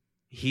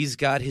he's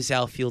got his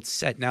outfield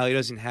set. Now he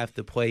doesn't have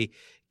to play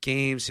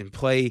games and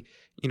play,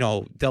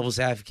 devil's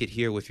advocate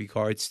here with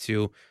regards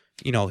to,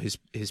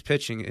 his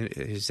pitching,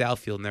 his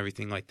outfield and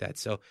everything like that.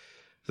 So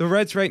the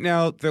Reds right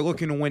now, they're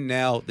looking to win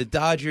now. The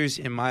Dodgers,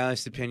 in my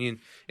honest opinion,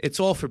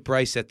 it's all for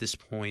Bryce at this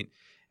point.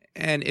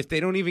 And if they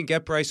don't even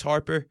get Bryce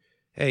Harper,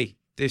 hey,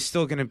 there's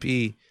still going to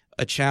be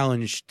a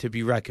challenge to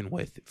be reckoned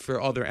with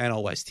for other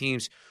NL West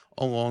teams,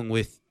 along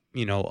with,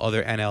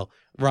 other NL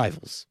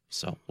rivals.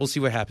 So we'll see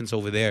what happens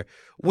over there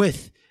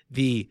with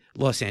the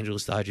Los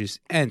Angeles Dodgers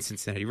and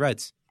Cincinnati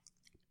Reds.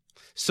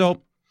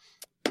 So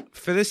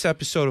for this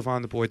episode of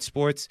On the Board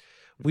Sports,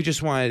 we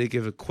just wanted to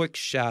give a quick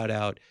shout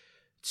out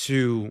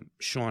to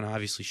Sean.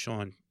 Obviously,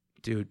 Sean,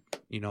 dude,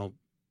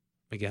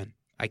 again,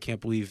 I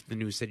can't believe the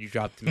news that you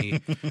dropped to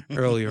me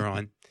earlier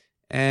on.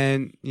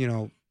 And,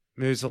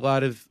 there's a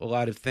lot of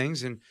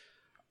things, and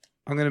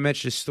I'm going to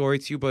mention a story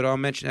to you, but I'll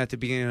mention it at the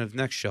beginning of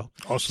next show.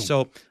 Awesome.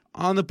 So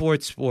On the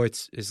Board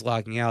Sports is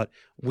logging out.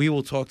 We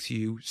will talk to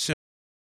you soon.